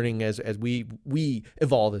we're learning as we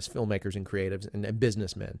evolve as filmmakers and creatives and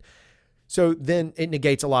businessmen. So then it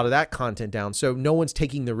negates a lot of that content down. So no one's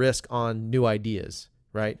taking the risk on new ideas,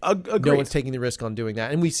 right? Agreed. No one's taking the risk on doing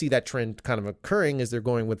that. And we see that trend kind of occurring as they're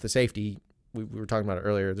going with the safety. We were talking about it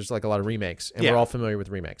earlier. There's like a lot of remakes, and we're all familiar with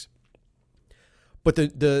remakes. But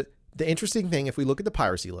the interesting thing, if we look at the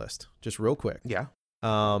piracy list, just real quick. Yeah.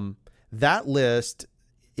 That list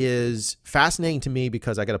is fascinating to me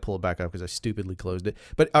because I got to pull it back up because I stupidly closed it.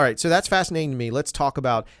 But all right, so that's fascinating to me. Let's talk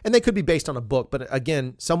about, and they could be based on a book, but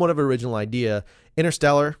again, somewhat of an original idea.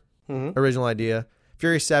 Interstellar, original idea.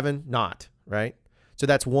 Furious 7, not, right? So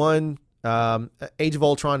that's one. Age of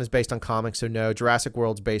Ultron is based on comics, so no. Jurassic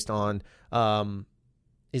World's based on,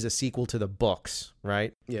 is a sequel to the books,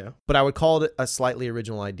 right? Yeah. But I would call it a slightly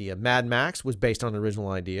original idea. Mad Max was based on an original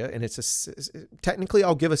idea, and technically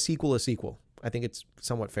I'll give a sequel. I think it's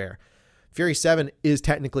somewhat fair. Fury 7 is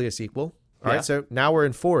technically a sequel. All right, so now we're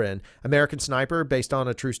in 4 in. American Sniper, based on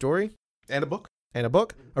a true story. And a book.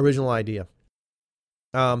 Original idea.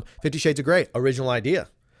 50 Shades of Grey, original idea.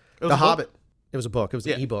 The Hobbit, it was a book. It was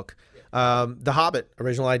an ebook. The Hobbit,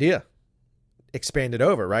 original idea. Expanded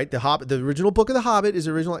over, right? The original book of The Hobbit is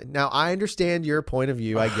original. Now, I understand your point of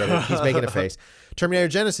view. I get it. He's making a face. Terminator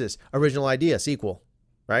Genesis, original idea, sequel,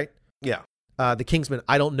 right? Yeah. The Kingsman,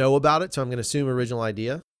 I don't know about it, so I'm going to assume original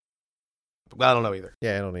idea. I don't know either.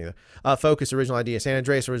 Yeah, I don't either. Focus, original idea. San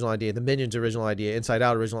Andreas, original idea. The Minions, original idea. Inside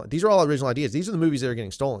Out, original. These are all original ideas. These are the movies that are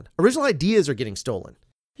getting stolen. Original ideas are getting stolen.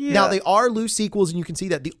 Yeah. Now, they are loose sequels, and you can see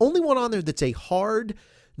that. The only one on there that's a hard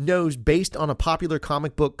nose based on a popular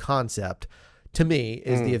comic book concept, to me,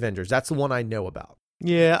 is The Avengers. That's the one I know about.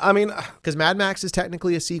 Yeah, I mean, because Mad Max is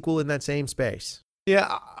technically a sequel in that same space.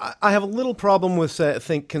 Yeah, I have a little problem with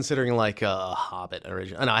considering like a Hobbit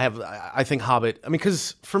original, and I think Hobbit. I mean,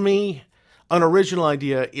 because for me, an original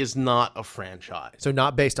idea is not a franchise. So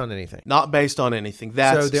not based on anything. Not based on anything.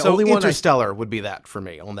 Only one Interstellar would be that for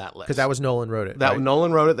me on that list. Because that was Nolan wrote it.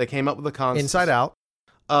 Nolan wrote it. They came up with the concept. Inside Out.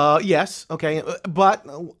 Yes. Okay. But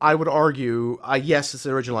I would argue, yes, it's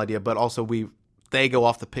an original idea, but also they go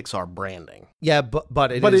off the Pixar branding. Yeah,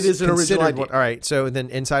 but it is an original idea. All right, so then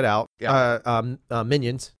Inside Out,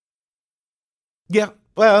 Minions. Yeah,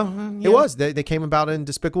 well, it was. They came about in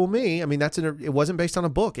Despicable Me. I mean, it wasn't based on a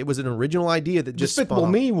book. It was an original idea that just Despicable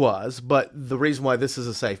Me was, but the reason why this is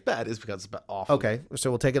a safe bet is because it's awful. Okay,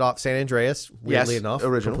 so we'll take it off. San Andreas, weirdly enough,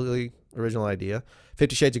 completely original idea.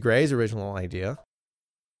 50 Shades of Grey is original idea.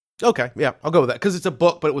 Okay, yeah, I'll go with that because it's a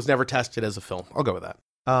book, but it was never tested as a film. I'll go with that.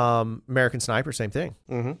 American Sniper, same thing.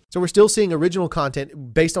 Mm-hmm. So we're still seeing original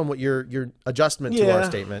content based on what your adjustment to our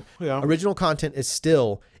statement. Yeah. Original content is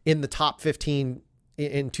still in the top 15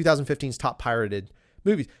 in 2015's top pirated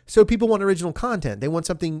movies. So people want original content. They want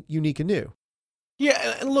something unique and new.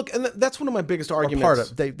 Yeah, and look, and that's one of my biggest Or arguments. part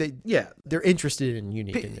of they Yeah, they're interested in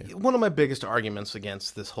unique and new. one of my biggest arguments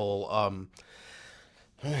against this whole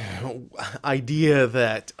idea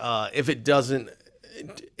that if it doesn't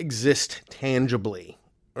exist tangibly,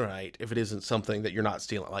 right? If it isn't something that you're not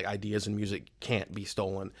stealing, like ideas and music can't be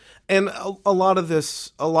stolen. And a lot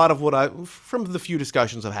of what from the few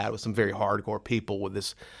discussions I've had with some very hardcore people with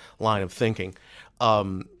this line of thinking,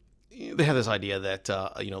 they have this idea that,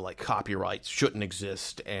 like copyrights shouldn't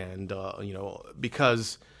exist. And,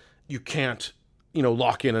 because you can't,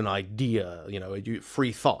 lock in an idea,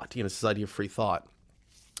 free thought, this idea of free thought.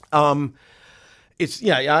 I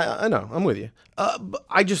know, I'm with you.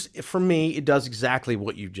 But for me, it does exactly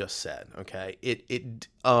what you just said. Okay, it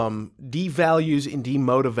devalues and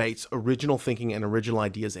demotivates original thinking and original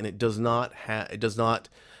ideas, and it does not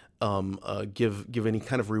give any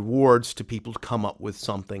kind of rewards to people to come up with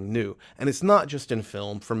something new. And it's not just in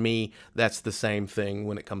film. For me, that's the same thing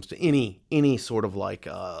when it comes to any sort of like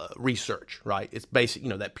research. Right? It's basic,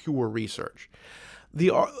 that pure research.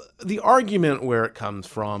 The argument where it comes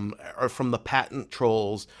from, or from the patent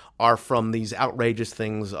trolls, are from these outrageous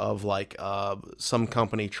things of like some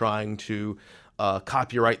company trying to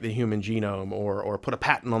copyright the human genome or put a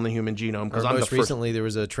patent on the human genome. Because most recently there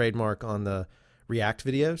was a trademark on the React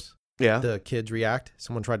videos. Yeah, the kids React.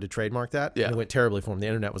 Someone tried to trademark that. Yeah, and it went terribly for them. The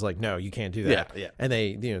internet was like, "No, you can't do that." Yeah. And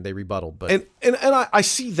they rebutted. But and I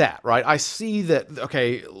see that, right? I see that.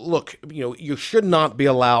 Okay, look, you should not be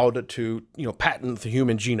allowed to patent the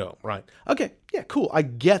human genome, right? Okay, yeah, cool. I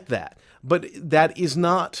get that, but that is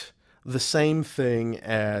not the same thing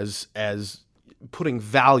as putting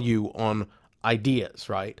value on ideas,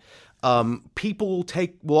 right? People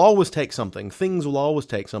will always take something. Things will always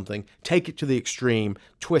take something, take it to the extreme,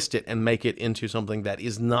 twist it, and make it into something that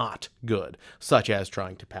is not good, such as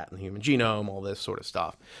trying to patent the human genome, all this sort of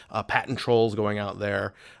stuff. Patent trolls going out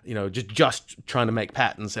there, just trying to make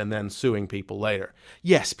patents and then suing people later.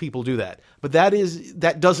 Yes, people do that, but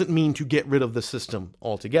that doesn't mean to get rid of the system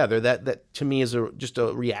altogether. That to me is just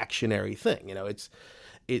a reactionary thing.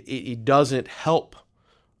 It doesn't help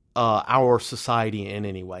our society in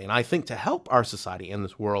any way. And I think to help our society in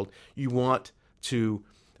this world, you want to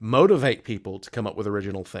motivate people to come up with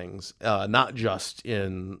original things, not just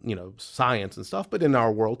in, science and stuff, but in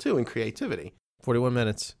our world too, in creativity. 41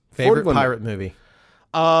 minutes. Favorite pirate movie?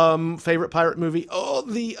 Favorite pirate movie? Oh,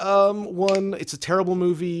 the one. It's a terrible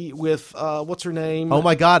movie with what's her name? Oh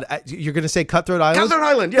my God! You're gonna say Cutthroat Island? Cutthroat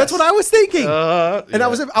Island. Yes, that's what I was thinking. And I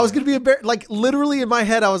was gonna be like literally in my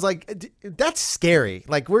head. I was like, that's scary.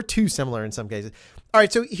 Like we're too similar in some cases. All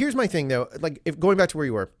right, so here's my thing though. Like if going back to where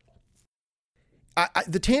you were,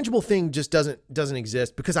 the tangible thing just doesn't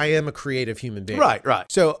exist because I am a creative human being.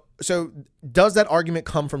 Right. So does that argument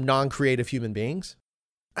come from non-creative human beings?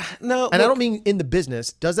 No, and I don't mean in the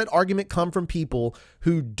business. Does that argument come from people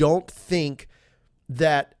who don't think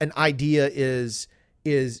that an idea is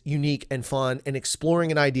unique and fun and exploring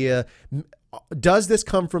an idea? Does this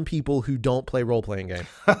come from people who don't play role-playing game?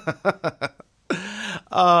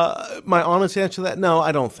 My honest answer to that, no,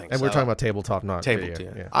 I don't think so. And we're talking about tabletop, not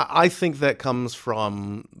video. Yeah. I think that comes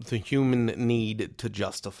from the human need to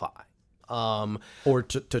justify. Or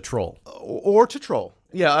to troll. Or to troll.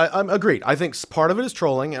 Yeah, I'm agreed. I think part of it is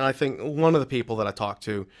trolling, and I think one of the people that I talked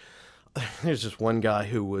to, there's just one guy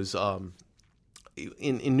who was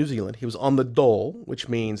in New Zealand. He was on the dole, which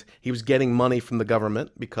means he was getting money from the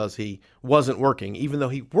government because he wasn't working. Even though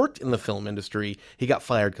he worked in the film industry, he got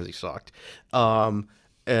fired because he sucked.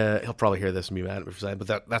 He'll probably hear this and be mad at me for saying,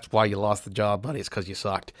 but that's why you lost the job, buddy. It's because you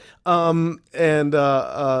sucked. And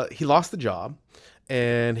he lost the job.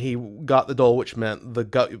 And he got the dole, which meant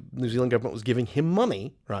the New Zealand government was giving him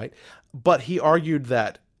money, right? But he argued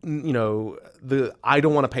that, I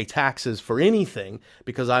don't want to pay taxes for anything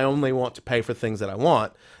because I only want to pay for things that I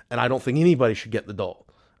want, and I don't think anybody should get the dole.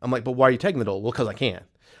 I'm like, but why are you taking the dole? Well, because I can.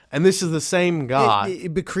 And this is the same guy.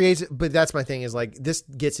 But that's my thing is like, this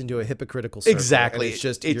gets into a hypocritical circle. Exactly.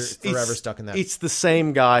 You're forever stuck in that. It's the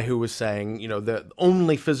same guy who was saying, that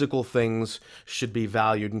only physical things should be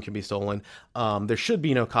valued and can be stolen. There should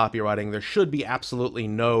be no copywriting. There should be absolutely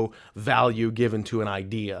no value given to an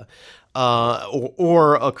idea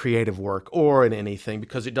or a creative work or in anything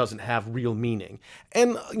because it doesn't have real meaning.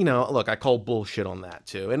 And, look, I call bullshit on that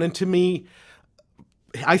too. And then to me,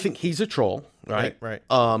 I think he's a troll, right? Right.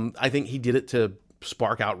 I think he did it to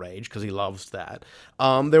spark outrage because he loves that.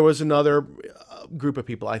 There was another group of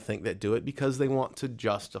people, I think, that do it because they want to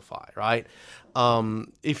justify, right?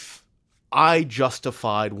 If I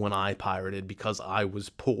justified when I pirated because I was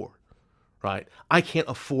poor, right? I can't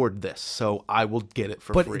afford this, so I will get it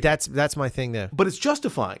for free. But that's my thing there. But it's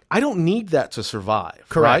justifying. I don't need that to survive.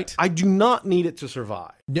 Correct. Right? I do not need it to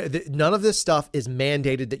survive. None of this stuff is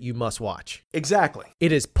mandated that you must watch. Exactly.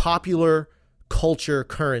 It is popular culture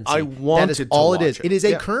currency. I wanted that is to all watch it is. it. It is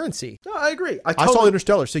a Yeah. currency. No, I agree. I saw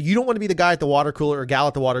Interstellar. So you don't want to be the guy at the water cooler or gal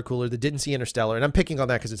at the water cooler that didn't see Interstellar. And I'm picking on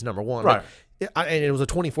that because it's number one. Right. And it was a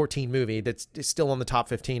 2014 movie that's still on the top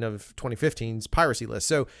 15 of 2015's piracy list.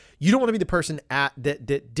 So you don't want to be the person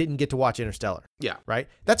that didn't get to watch Interstellar. Yeah. Right.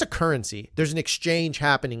 That's a currency. There's an exchange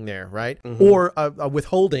happening there. Right. Mm-hmm. Or a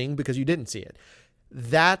withholding because you didn't see it.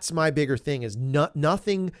 That's my bigger thing is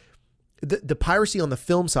nothing. The piracy on the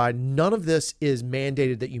film side, none of this is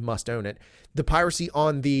mandated that you must own it. The piracy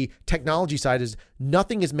on the technology side is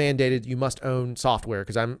nothing is mandated you must own software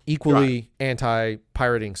because I'm equally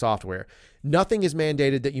anti-pirating software. Nothing is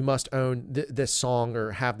mandated that you must own this song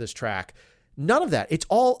or have this track. None of that. It's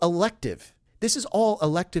all elective. This is all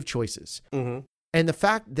elective choices. Mm-hmm. And the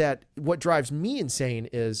fact that what drives me insane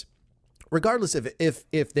is regardless of if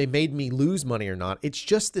they made me lose money or not, it's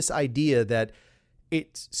just this idea that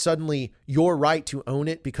it's suddenly your right to own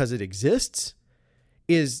it because it exists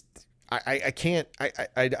is I can't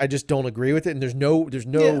I just don't agree with it. And there's no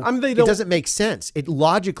Yeah, I mean, it doesn't make sense. It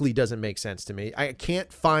logically doesn't make sense to me. I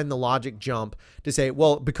can't find the logic jump to say,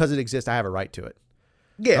 well, because it exists, I have a right to it.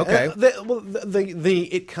 Yeah. Okay.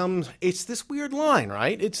 It's this weird line,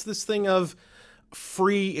 right? It's this thing of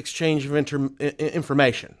free exchange of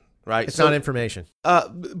information. Right. It's not information.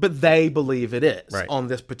 But they believe it is Right. on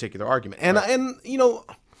this particular argument. And you know,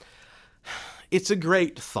 it's a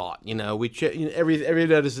great thought. You know,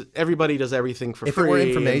 everybody does everything for If free. it were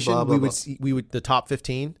information, blah, blah, blah. we would the top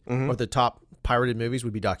 15 or the top pirated movies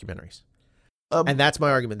would be documentaries. And that's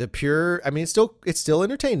my argument. The pure, I mean, it's still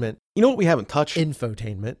entertainment. You know what we haven't touched?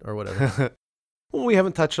 Infotainment or whatever. Well, we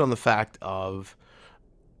haven't touched on the fact of,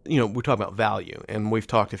 you know, we're talking about value, and we've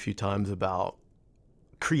talked a few times about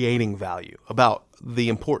creating value, about the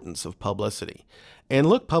importance of publicity. And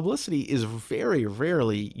look, publicity is you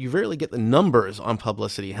rarely get the numbers on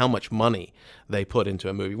publicity, how much money they put into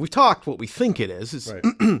a movie. We've talked what we think it is. It's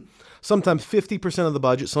sometimes 50% of the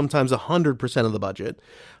budget, sometimes 100% of the budget,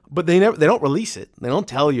 but they don't release it. They don't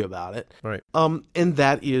tell you about it. Right. And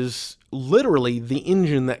that is literally the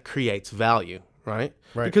engine that creates value, right?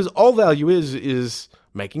 Right. Because all value is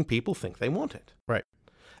making people think they want it. Right.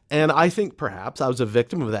 And I think perhaps I was a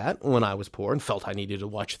victim of that when I was poor and felt I needed to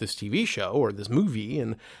watch this TV show or this movie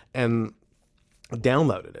and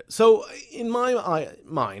downloaded it. So in my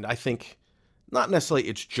mind, I think not necessarily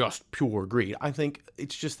it's just pure greed. I think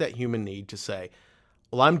it's just that human need to say,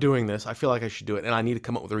 well, I'm doing this. I feel like I should do it, and I need to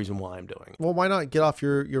come up with a reason why I'm doing it. Well, why not get off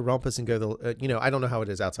your rumpus and go to I don't know how it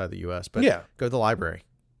is outside the U.S., but go to the library,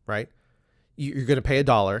 right? You're going to pay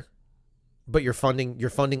 $1. But you're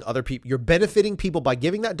funding other people. You're benefiting people by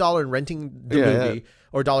giving that $1 and renting the movie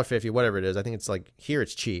or $1.50, whatever it is. I think it's like here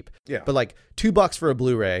it's cheap. Yeah. But like $2 for a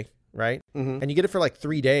Blu-ray, right? Mm-hmm. And you get it for like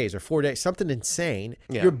 3 days or 4 days, something insane.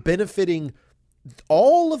 Yeah. You're benefiting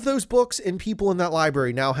all of those books, and people in that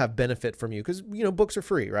library now have benefit from you because books are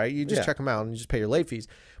free, right? You just check them out and you just pay your late fees.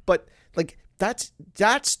 But like that's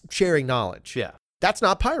sharing knowledge. Yeah. That's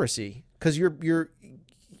not piracy because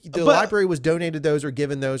the library was donated those or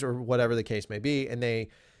given those or whatever the case may be, and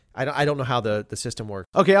I don't know how the system works.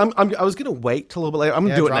 Okay, I was gonna wait till a little bit later. I'm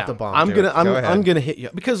gonna do it drop now. the bomb, I'm dude. I'm gonna hit you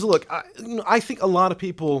because look, I think a lot of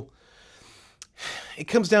people. It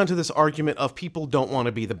comes down to this argument of people don't want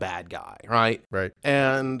to be the bad guy, right? Right.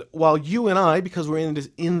 And while you and I, because we're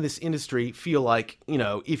in this industry, feel like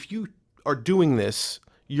if you are doing this,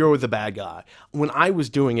 you're the bad guy. When I was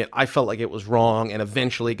doing it, I felt like it was wrong, and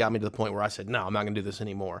eventually it got me to the point where I said, no, I'm not going to do this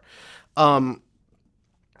anymore. But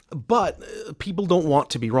people don't want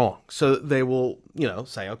to be wrong. So they will,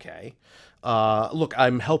 say, okay, look,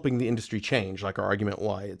 I'm helping the industry change, like our argument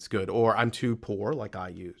why it's good, or I'm too poor, like I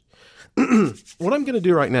used. What I'm going to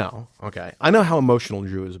do right now, okay, I know how emotional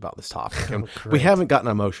Drew is about this topic, and we haven't gotten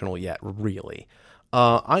emotional yet, really.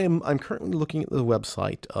 I'm currently looking at the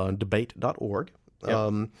website, debate.org.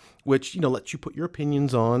 Yep. Which lets you put your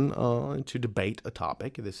opinions on to debate a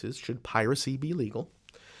topic. This is, should piracy be legal?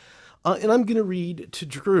 And I'm going to read to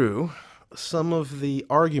Drew some of the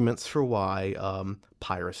arguments for why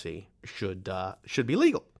piracy should be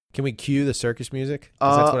legal. Can we cue the circus music?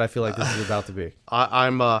 'Cause that's what I feel like this is about to be.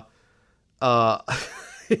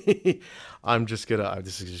 I'm just gonna.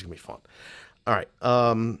 This is just gonna be fun. All right.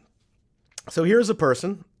 So here's a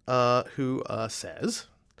person who says.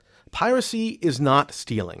 Piracy is not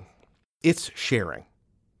stealing, it's sharing.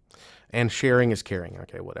 and sharing is caring.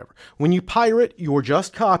 Okay, whatever. When you pirate, you're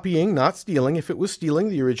just copying, not stealing. If it was stealing,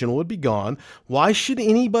 the original would be gone. Why should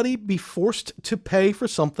anybody be forced to pay for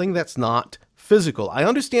something that's not physical? I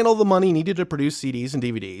understand all the money needed to produce CDs and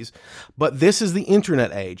DVDs, but this is the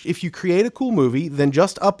internet age. If you create a cool movie, then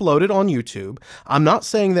just upload it on YouTube. I'm not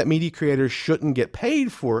saying that media creators shouldn't get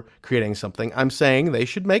paid for creating something. I'm saying they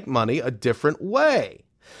should make money a different way.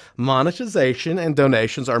 Monetization and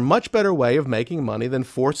donations are a much better way of making money than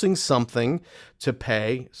forcing something to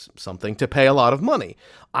pay a lot of money.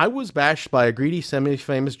 I was bashed by a greedy,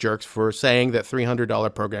 semi-famous jerks for saying that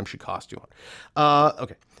 $300 program should cost you.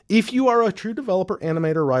 Okay. If you are a true developer,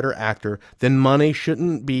 animator, writer, actor, then money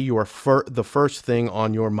shouldn't be the first thing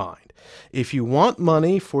on your mind. If you want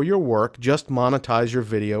money for your work, just monetize your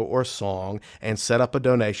video or song and set up a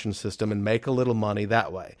donation system and make a little money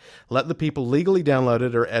that way. Let the people legally download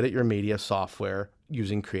it or edit your media software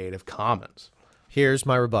using Creative Commons. Here's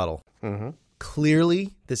my rebuttal. Mm-hmm.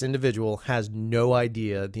 Clearly, this individual has no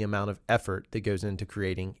idea the amount of effort that goes into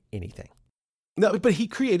creating anything. No, but he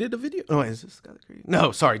created a video. Oh, is this the guy that created?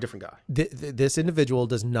 No, sorry, different guy. This individual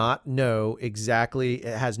does not know exactly,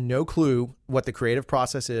 has no clue what the creative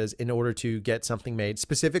process is in order to get something made.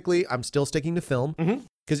 Specifically, I'm still sticking to film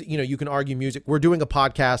because, you can argue music. We're doing a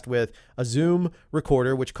podcast with a Zoom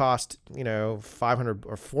recorder, which cost, $500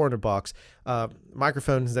 or $400,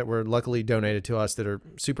 microphones that were luckily donated to us that are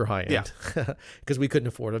super high end because we couldn't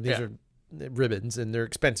afford them. These are ribbons and they're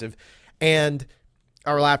expensive. And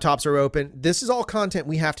our laptops are open. This is all content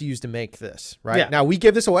we have to use to make this, right? Yeah. Now we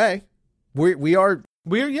give this away. We are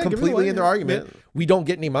completely in their argument. Yeah. We don't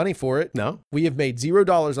get any money for it. No. We have made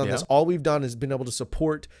 $0 on this. All we've done is been able to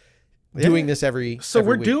support doing this every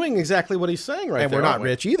we're week. Doing exactly what he's saying right and there. And we're not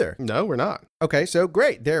rich either. No, we're not. Okay, so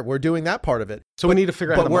great. We're doing that part of it. So we need to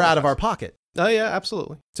figure out how to But we're out of our pocket. Oh, yeah,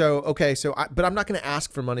 absolutely. So, okay, but I'm not going to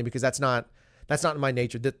ask for money because that's not in my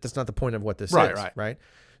nature. That's not the point of what this is. Right.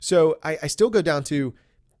 So I still go down to,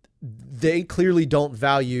 they clearly don't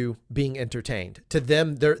value being entertained. To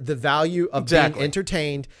them, the value of being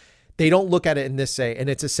entertained, they don't look at it in this way. And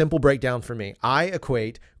it's a simple breakdown for me. I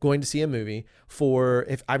equate going to see a movie for,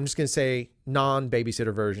 if I'm just going to say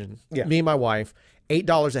non-babysitter version, me and my wife,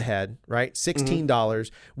 $8 a head, right? $16.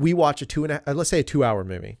 We watch let's say a 2-hour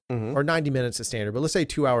movie or 90 minutes is standard, but let's say a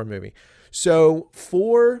 2-hour movie. So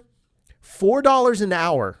for $4 an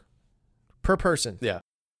hour per person. Yeah.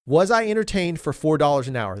 Was I entertained for $4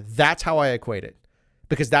 an hour? That's how I equate it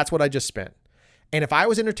because that's what I just spent. And if I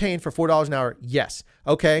was entertained for $4 an hour, yes.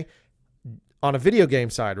 Okay. On a video game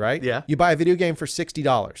side, right? Yeah. You buy a video game for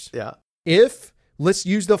 $60. Yeah. If, let's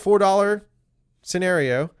use the $4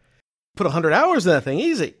 scenario. Put 100 hours in that thing,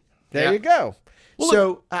 easy. There you go. Well,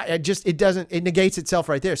 so it negates itself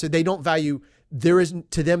right there. So they don't value,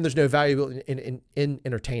 to them, there's no value in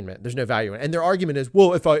entertainment. There's no value in it. And their argument is,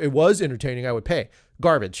 well, if it was entertaining, I would pay.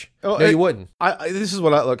 Garbage. No, you wouldn't. This is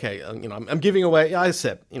what I'm giving away. I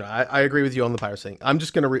said, I agree with you on the piracy. I'm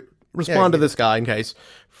just going to respond to this guy in case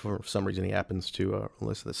for some reason he happens to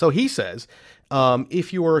listen to this. So he says,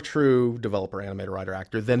 if you are a true developer, animator, writer,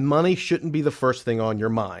 actor, then money shouldn't be the first thing on your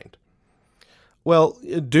mind. Well,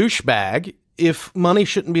 douchebag, if money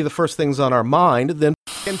shouldn't be the first things on our mind, then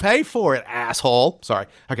f***ing pay for it, asshole. Sorry.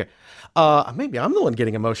 Okay. Maybe I'm the one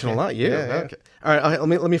getting emotional, not you. Yeah. Okay. All right.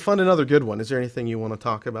 Let me find another good one. Is there anything you want to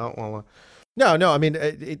talk about while? No. I mean,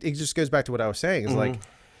 it just goes back to what I was saying. It's like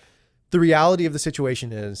the reality of the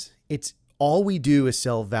situation is it's all we do is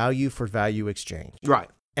sell value for value exchange. Right.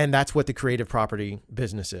 And that's what the creative property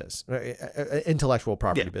business is. Intellectual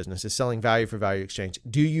property business is selling value for value exchange.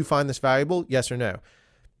 Do you find this valuable? Yes or no?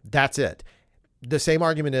 That's it. The same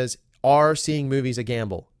argument is, are seeing movies a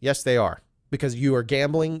gamble? Yes, they are. Because you are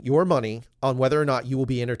gambling your money on whether or not you will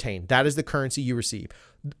be entertained. That is the currency you receive.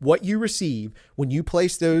 What you receive when you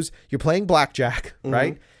place those, you're playing blackjack,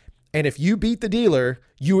 right? And if you beat the dealer,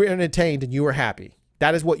 you are entertained and you are happy.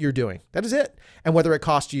 That is what you're doing. That is it. And whether it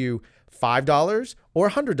costs you $5 or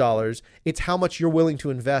 $100, it's how much you're willing to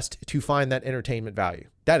invest to find that entertainment value.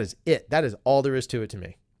 That is it. That is all there is to it to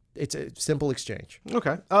me. It's a simple exchange.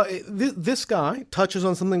 Okay. This guy touches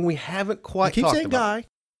on something we haven't quite keep talked saying about. guy.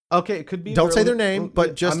 Okay, it could be. Don't say their name,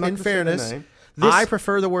 but just in fairness, I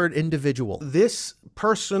prefer the word individual. This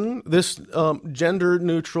person, this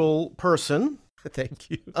gender-neutral person, thank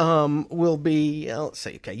you, will be, let's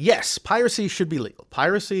see, okay, yes, piracy should be legal.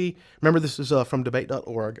 Piracy, remember this is from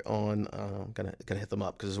debate.org on, gonna hit them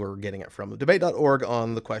up because this is where we're getting it from. Debate.org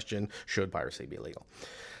on the question, should piracy be legal?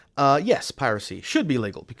 Yes, piracy should be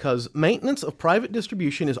legal because maintenance of private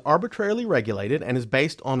distribution is arbitrarily regulated and is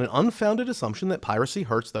based on an unfounded assumption that piracy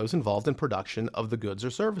hurts those involved in production of the goods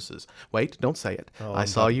or services. Wait, don't say it. I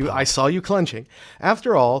saw you clenching.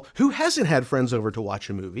 After all, who hasn't had friends over to watch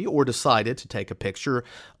a movie or decided to take a picture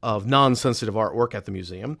of non-sensitive artwork at the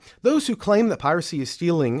museum? Those who claim that piracy is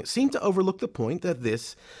stealing seem to overlook the point that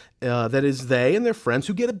that is they and their friends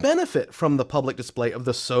who get a benefit from the public display of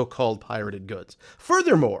the so-called pirated goods.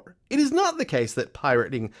 Furthermore, it is not the case that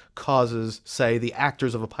pirating causes, say, the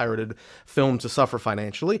actors of a pirated film to suffer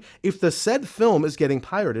financially. If the said film is getting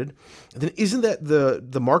pirated, then isn't that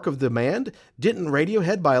the mark of demand? Didn't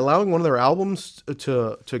Radiohead, by allowing one of their albums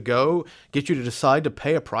to go, get you to decide to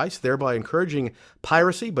pay a price, thereby encouraging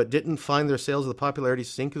piracy, but didn't find their sales of the popularity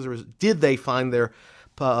sink as a result? Did they find their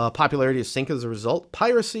popularity to sink as a result?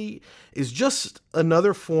 Piracy is just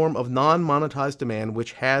another form of non-monetized demand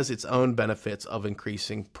which has its own benefits of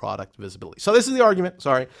increasing product visibility. So this is the argument,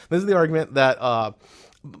 that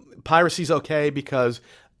piracy is okay because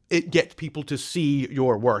it gets people to see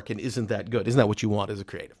your work, and isn't that good? Isn't that what you want as a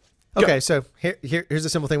creative? Okay, so here's the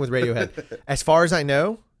simple thing with Radiohead. As far as I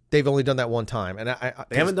know, they've only done that one time. And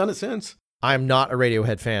they haven't done it since. I'm not a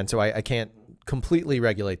Radiohead fan, so I can't completely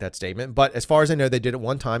regulate that statement. But as far as I know, they did it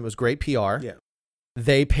one time. It was great PR. Yeah.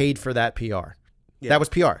 They paid for that PR. Yeah. That was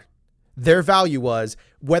PR. Their value was,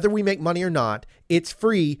 whether we make money or not, it's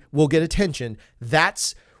free. We'll get attention.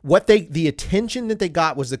 That's what the attention that they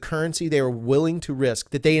got was the currency they were willing to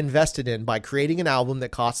risk, that they invested in by creating an album that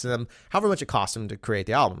cost them however much it cost them to create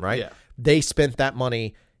the album, right? Yeah. They spent that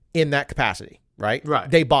money in that capacity, right? Right.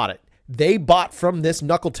 They bought it. They bought from this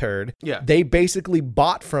knuckle turd. Yeah. They basically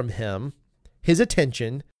bought from him his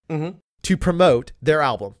attention to promote their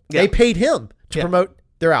album. Yeah. They paid him to promote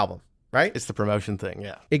their album, right? It's the promotion thing,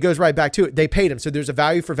 yeah. It goes right back to it. They paid him. So there's a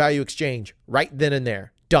value for value exchange right then and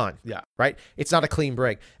there. Done. Yeah. Right? It's not a clean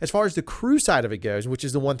break. As far as the crew side of it goes, which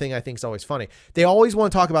is the one thing I think is always funny, they always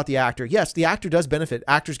want to talk about the actor. Yes, the actor does benefit.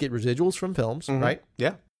 Actors get residuals from films, right?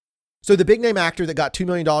 Yeah. So the big name actor that got $2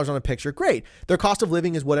 million on a picture, great. Their cost of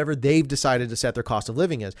living is whatever they've decided to set their cost of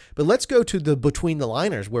living is. But let's go to the between the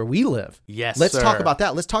liners where we live. Yes, Let's sir. talk about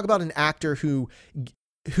that. Let's talk about an actor who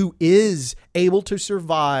is able to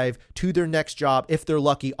survive to their next job, if they're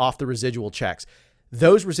lucky, off the residual checks.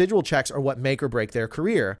 Those residual checks are what make or break their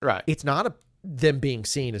career. Right. It's not them being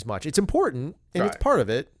seen as much. It's important and Right. it's part of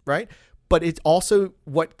it, right? But it's also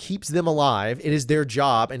what keeps them alive. It is their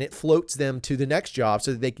job, and it floats them to the next job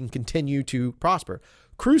so that they can continue to prosper.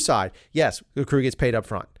 Crew side, yes, the crew gets paid up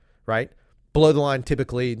front, right? Below the line,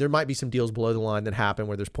 typically, there might be some deals below the line that happen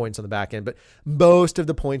where there's points on the back end, but most of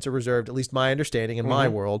the points are reserved, at least my understanding in my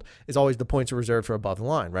world, is always the points are reserved for above the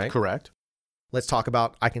line, right? Correct. Let's talk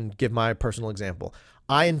about, I can give my personal example.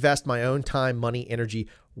 I invest my own time, money, energy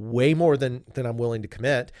way more than I'm willing to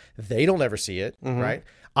commit. They don't ever see it, right?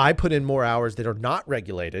 I put in more hours that are not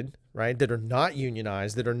regulated, right? That are not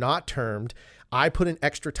unionized, that are not termed. I put in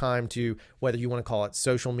extra time to, whether you want to call it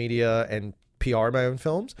social media and PR my own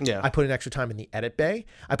films. Yeah. I put in extra time in the edit bay.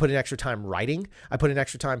 I put in extra time writing. I put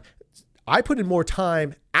in more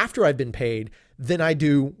time after I've been paid than I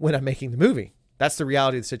do when I'm making the movie. That's the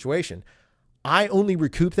reality of the situation. I only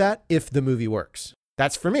recoup that if the movie works.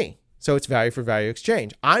 That's for me. So it's value for value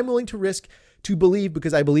exchange. I'm willing to risk to believe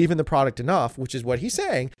because I believe in the product enough, which is what he's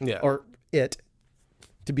saying, or it,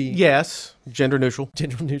 to be gender neutral.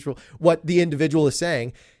 Gender neutral. What the individual is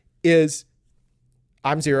saying is,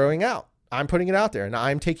 I'm zeroing out. I'm putting it out there, and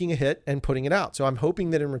I'm taking a hit and putting it out. So I'm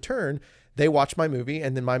hoping that in return, they watch my movie,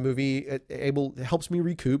 and then my movie helps me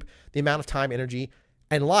recoup the amount of time, energy,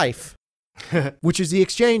 and life, which is the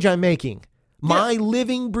exchange I'm making. My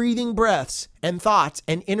living, breathing breaths and thoughts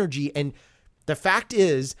and energy. And the fact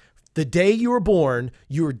is, the day you were born,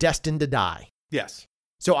 you were destined to die. Yes.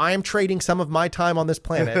 So I am trading some of my time on this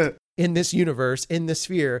planet, in this universe, in this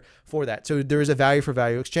sphere for that. So there is a value for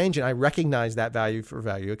value exchange, and I recognize that value for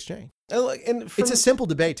value exchange. It's a simple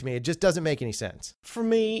debate to me. It just doesn't make any sense. For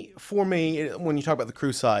me, when you talk about the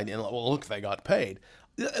crew side, and well, look, they got paid.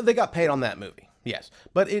 They got paid on that movie, yes.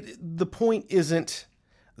 But the point isn't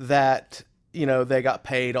that, they got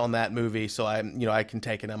paid on that movie, so I can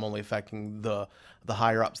take it. I'm only affecting the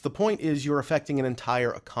higher ups. The point is you're affecting an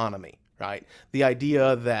entire economy, right? The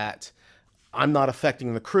idea that I'm not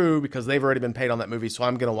affecting the crew because they've already been paid on that movie, so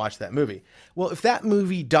I'm going to watch that movie. Well, if that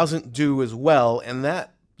movie doesn't do as well, and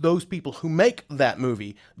those people who make that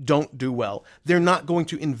movie don't do well, they're not going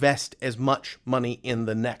to invest as much money in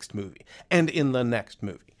the next movie and in the next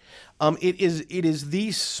movie. It is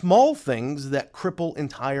these small things that cripple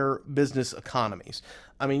entire business economies.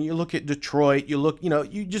 I mean, you look at Detroit,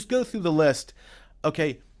 you just go through the list.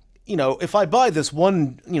 Okay, if I buy this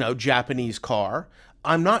one, Japanese car,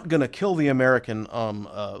 I'm not going to kill the American,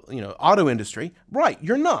 auto industry. Right,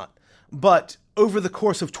 you're not. But over the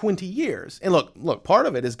course of 20 years, and look, part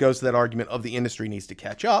of it goes to that argument of the industry needs to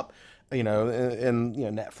catch up, and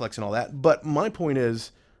Netflix and all that. But my point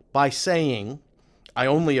is, by saying I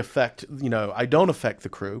only affect, I don't affect the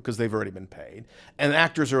crew because they've already been paid, and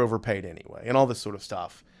actors are overpaid anyway, and all this sort of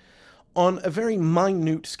stuff. On a very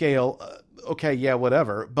minute scale, okay, yeah,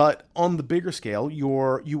 whatever. But on the bigger scale, you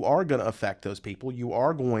are going to affect those people. You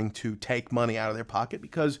are going to take money out of their pocket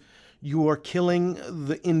because you are killing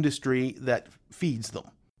the industry that feeds them.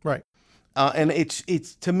 Right. And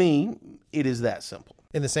it's to me, it is that simple.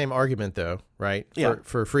 In the same argument, though, right? Yeah.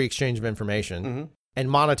 For free exchange of information Mm-hmm. and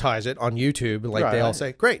monetize it on YouTube, like they all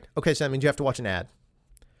say, great. Okay, so that means you have to watch an ad.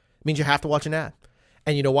 It means you have to watch an ad.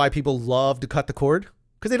 And you know why people love to cut the cord?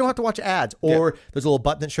 Because they don't have to watch ads. Or there's a little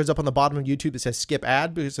button that shows up on the bottom of YouTube that says skip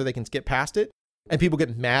ad so they can skip past it. And people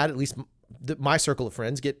get mad, at least my circle of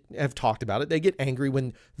friends have talked about it. They get angry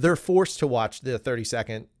when they're forced to watch the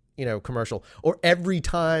 30-second commercial, or every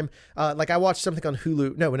time, like I watched something on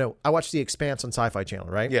Hulu. No, I watched The Expanse on Sci-Fi Channel,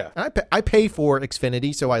 right? Yeah. And I pay for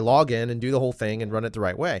Xfinity, so I log in and do the whole thing and run it the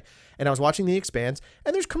right way. And I was watching The Expanse,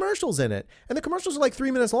 and there's commercials in it, and the commercials are like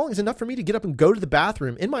 3 minutes long. It's enough for me to get up and go to the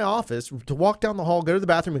bathroom in my office, to walk down the hall, go to the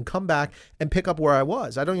bathroom, and come back and pick up where I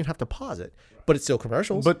was. I don't even have to pause it, but it's still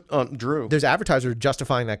commercials. But Drew, there's advertisers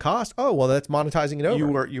justifying that cost. Oh, well, that's monetizing it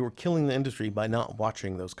over. You were killing the industry by not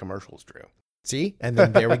watching those commercials, Drew. See? And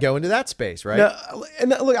then there we go into that space, right? No,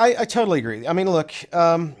 and look, I totally agree. I mean, look,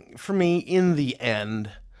 for me, in the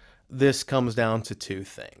end, this comes down to two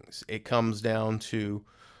things. It comes down to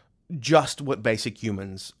just what basic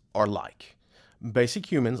humans are like.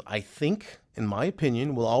 Basic humans, I think, in my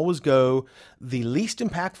opinion, will always go the least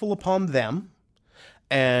impactful upon them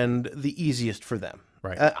and the easiest for them.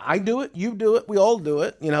 Right. I do it. You do it. We all do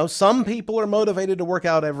it. Some people are motivated to work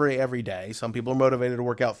out every day. Some people are motivated to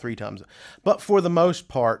work out 3 times. But for the most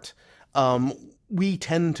part, we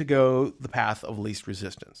tend to go the path of least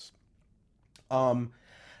resistance.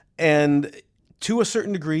 And to a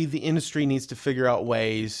certain degree, the industry needs to figure out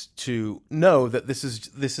ways to know that this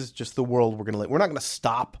is just the world we're going to live. We're not going to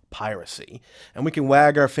stop piracy, and we can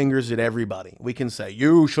wag our fingers at everybody. We can say,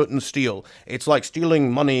 you shouldn't steal. It's like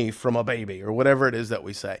stealing money from a baby, or whatever it is that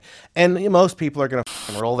we say. And most people are going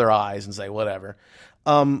to roll their eyes and say whatever.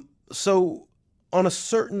 So on a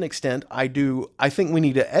certain extent, I think we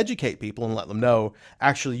need to educate people and let them know,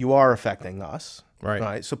 actually, you are affecting us.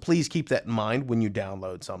 Right. So please keep that in mind when you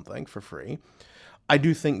download something for free. I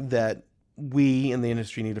do think that we in the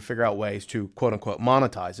industry need to figure out ways to, quote unquote,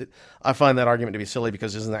 monetize it. I find that argument to be silly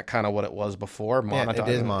because isn't that kind of what it was before? Monetizing.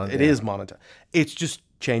 Yeah, it is monetized. It's just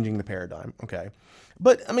changing the paradigm. Okay.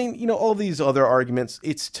 But I mean, all these other arguments,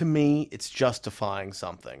 to me, it's justifying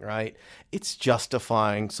something, right? It's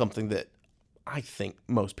justifying something that I think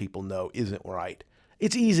most people know isn't right.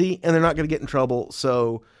 It's easy and they're not going to get in trouble.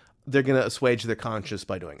 So they're going to assuage their conscience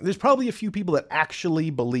by doing it. There's probably a few people that actually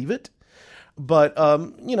believe it. But,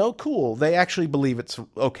 cool. They actually believe it's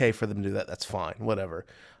okay for them to do that. That's fine. Whatever.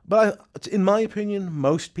 But in my opinion,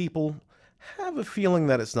 most people have a feeling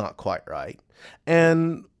that it's not quite right.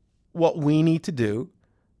 And what we need to do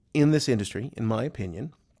in this industry, in my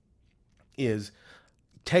opinion, is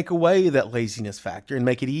take away that laziness factor and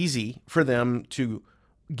make it easy for them to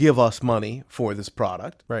give us money for this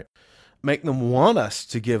product. Right. Make them want us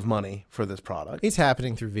to give money for this product. It's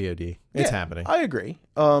happening through VOD. It's happening. I agree.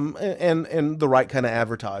 And the right kind of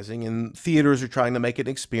advertising. And theaters are trying to make it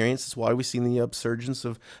an experience. That's why we've seen the upsurgence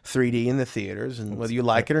of 3D in the theaters. And whether you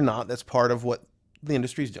like it or not, that's part of what the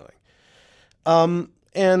industry's doing. You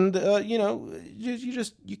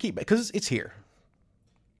keep it because it's here.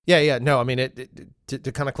 Yeah. No, I mean,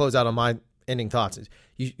 to kind of close out on my ending thoughts,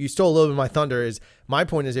 you stole a little bit of my thunder. My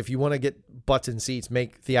point is, if you want to get butts in seats,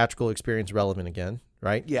 make theatrical experience relevant again,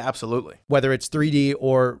 right? Yeah, absolutely. Whether it's 3D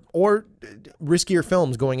or riskier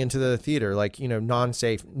films going into the theater, like,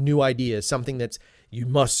 non-safe, new ideas, something that's you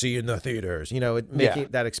must see in the theaters, making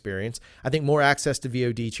that experience. I think more access to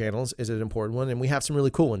VOD channels is an important one. And we have some really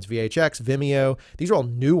cool ones, VHX, Vimeo. These are all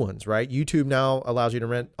new ones, right? YouTube now allows you to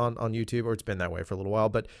rent on YouTube, or it's been that way for a little while,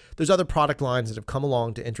 but there's other product lines that have come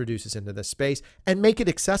along to introduce us into this space and make it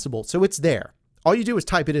accessible. So it's there. All you do is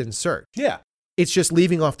type it in and search. Yeah. It's just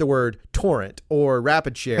leaving off the word torrent or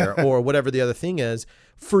rapid share or whatever the other thing is,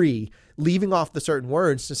 free, leaving off the certain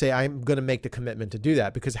words to say, I'm going to make the commitment to do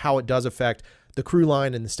that, because how it does affect the crew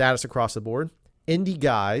line and the status across the board indie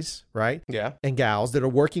guys, right? Yeah. And gals that are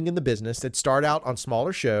working in the business that start out on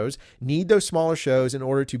smaller shows, need those smaller shows in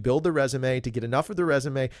order to build the resume, to get enough of the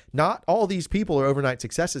resume. Not all these people are overnight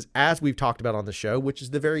successes, as we've talked about on the show, which is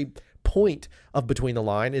the very point of Between the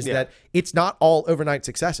Line, is that it's not all overnight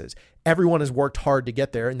successes. Everyone has worked hard to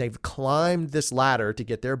get there, and they've climbed this ladder to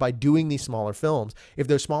get there by doing these smaller films. If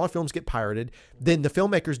those smaller films get pirated, then the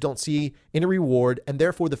filmmakers don't see any reward, and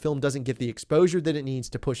therefore the film doesn't get the exposure that it needs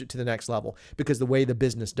to push it to the next level. Because the way the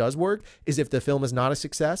business does work is if the film is not a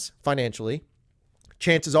success financially,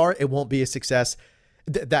 chances are it won't be a success.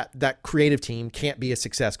 That creative team can't be a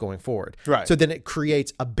success going forward. Right. So then it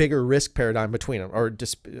creates a bigger risk paradigm between them, or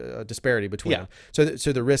disparity between them. So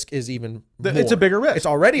the risk is even more. It's a bigger risk. It's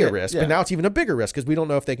already a risk, but now it's even a bigger risk because we don't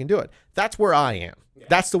know if they can do it. That's where I am. Yeah.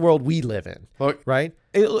 That's the world we live in, right?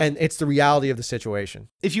 And it's the reality of the situation.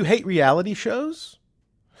 If you hate reality shows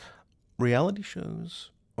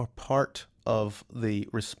are part of the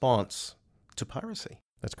response to piracy.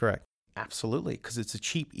 That's correct. Absolutely, because it's a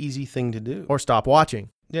cheap, easy thing to do. Or stop watching.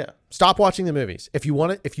 Yeah. Stop watching the movies. If you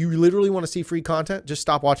literally want to see free content, just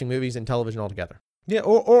stop watching movies and television altogether. Yeah,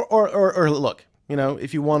 or look,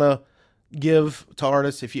 if you want to give to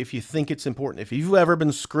artists, if you think it's important, if you've ever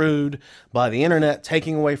been screwed by the internet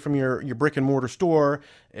taking away from your brick and mortar store,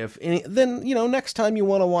 then next time you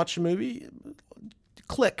want to watch a movie,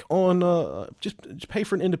 click on just pay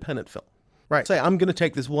for an independent film. Right. Say, I'm going to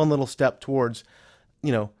take this one little step towards,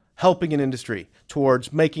 helping an industry,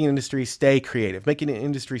 towards making an industry stay creative, making an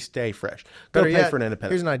industry stay fresh. Go pay for an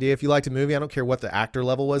independent. Here's an idea. If you liked a movie, I don't care what the actor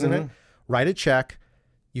level was in it, write a check.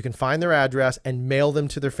 You can find their address and mail them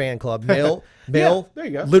to their fan club. Mail, there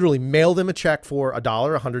you go. Literally mail them a check for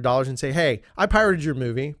 $1, $100 and say, hey, I pirated your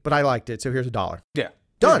movie, but I liked it. So here's $1. Yeah.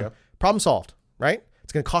 Done. Problem solved, right?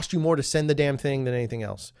 It's going to cost you more to send the damn thing than anything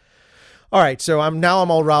else. All right. So I'm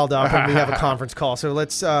all riled up and we have a conference call. So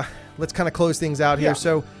let's kind of close things out here. Yeah.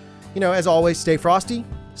 So, as always, stay frosty,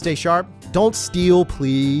 stay sharp. Don't steal,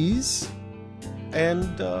 please.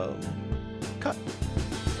 And cut.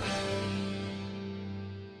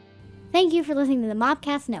 Thank you for listening to the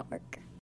Mopcast Network.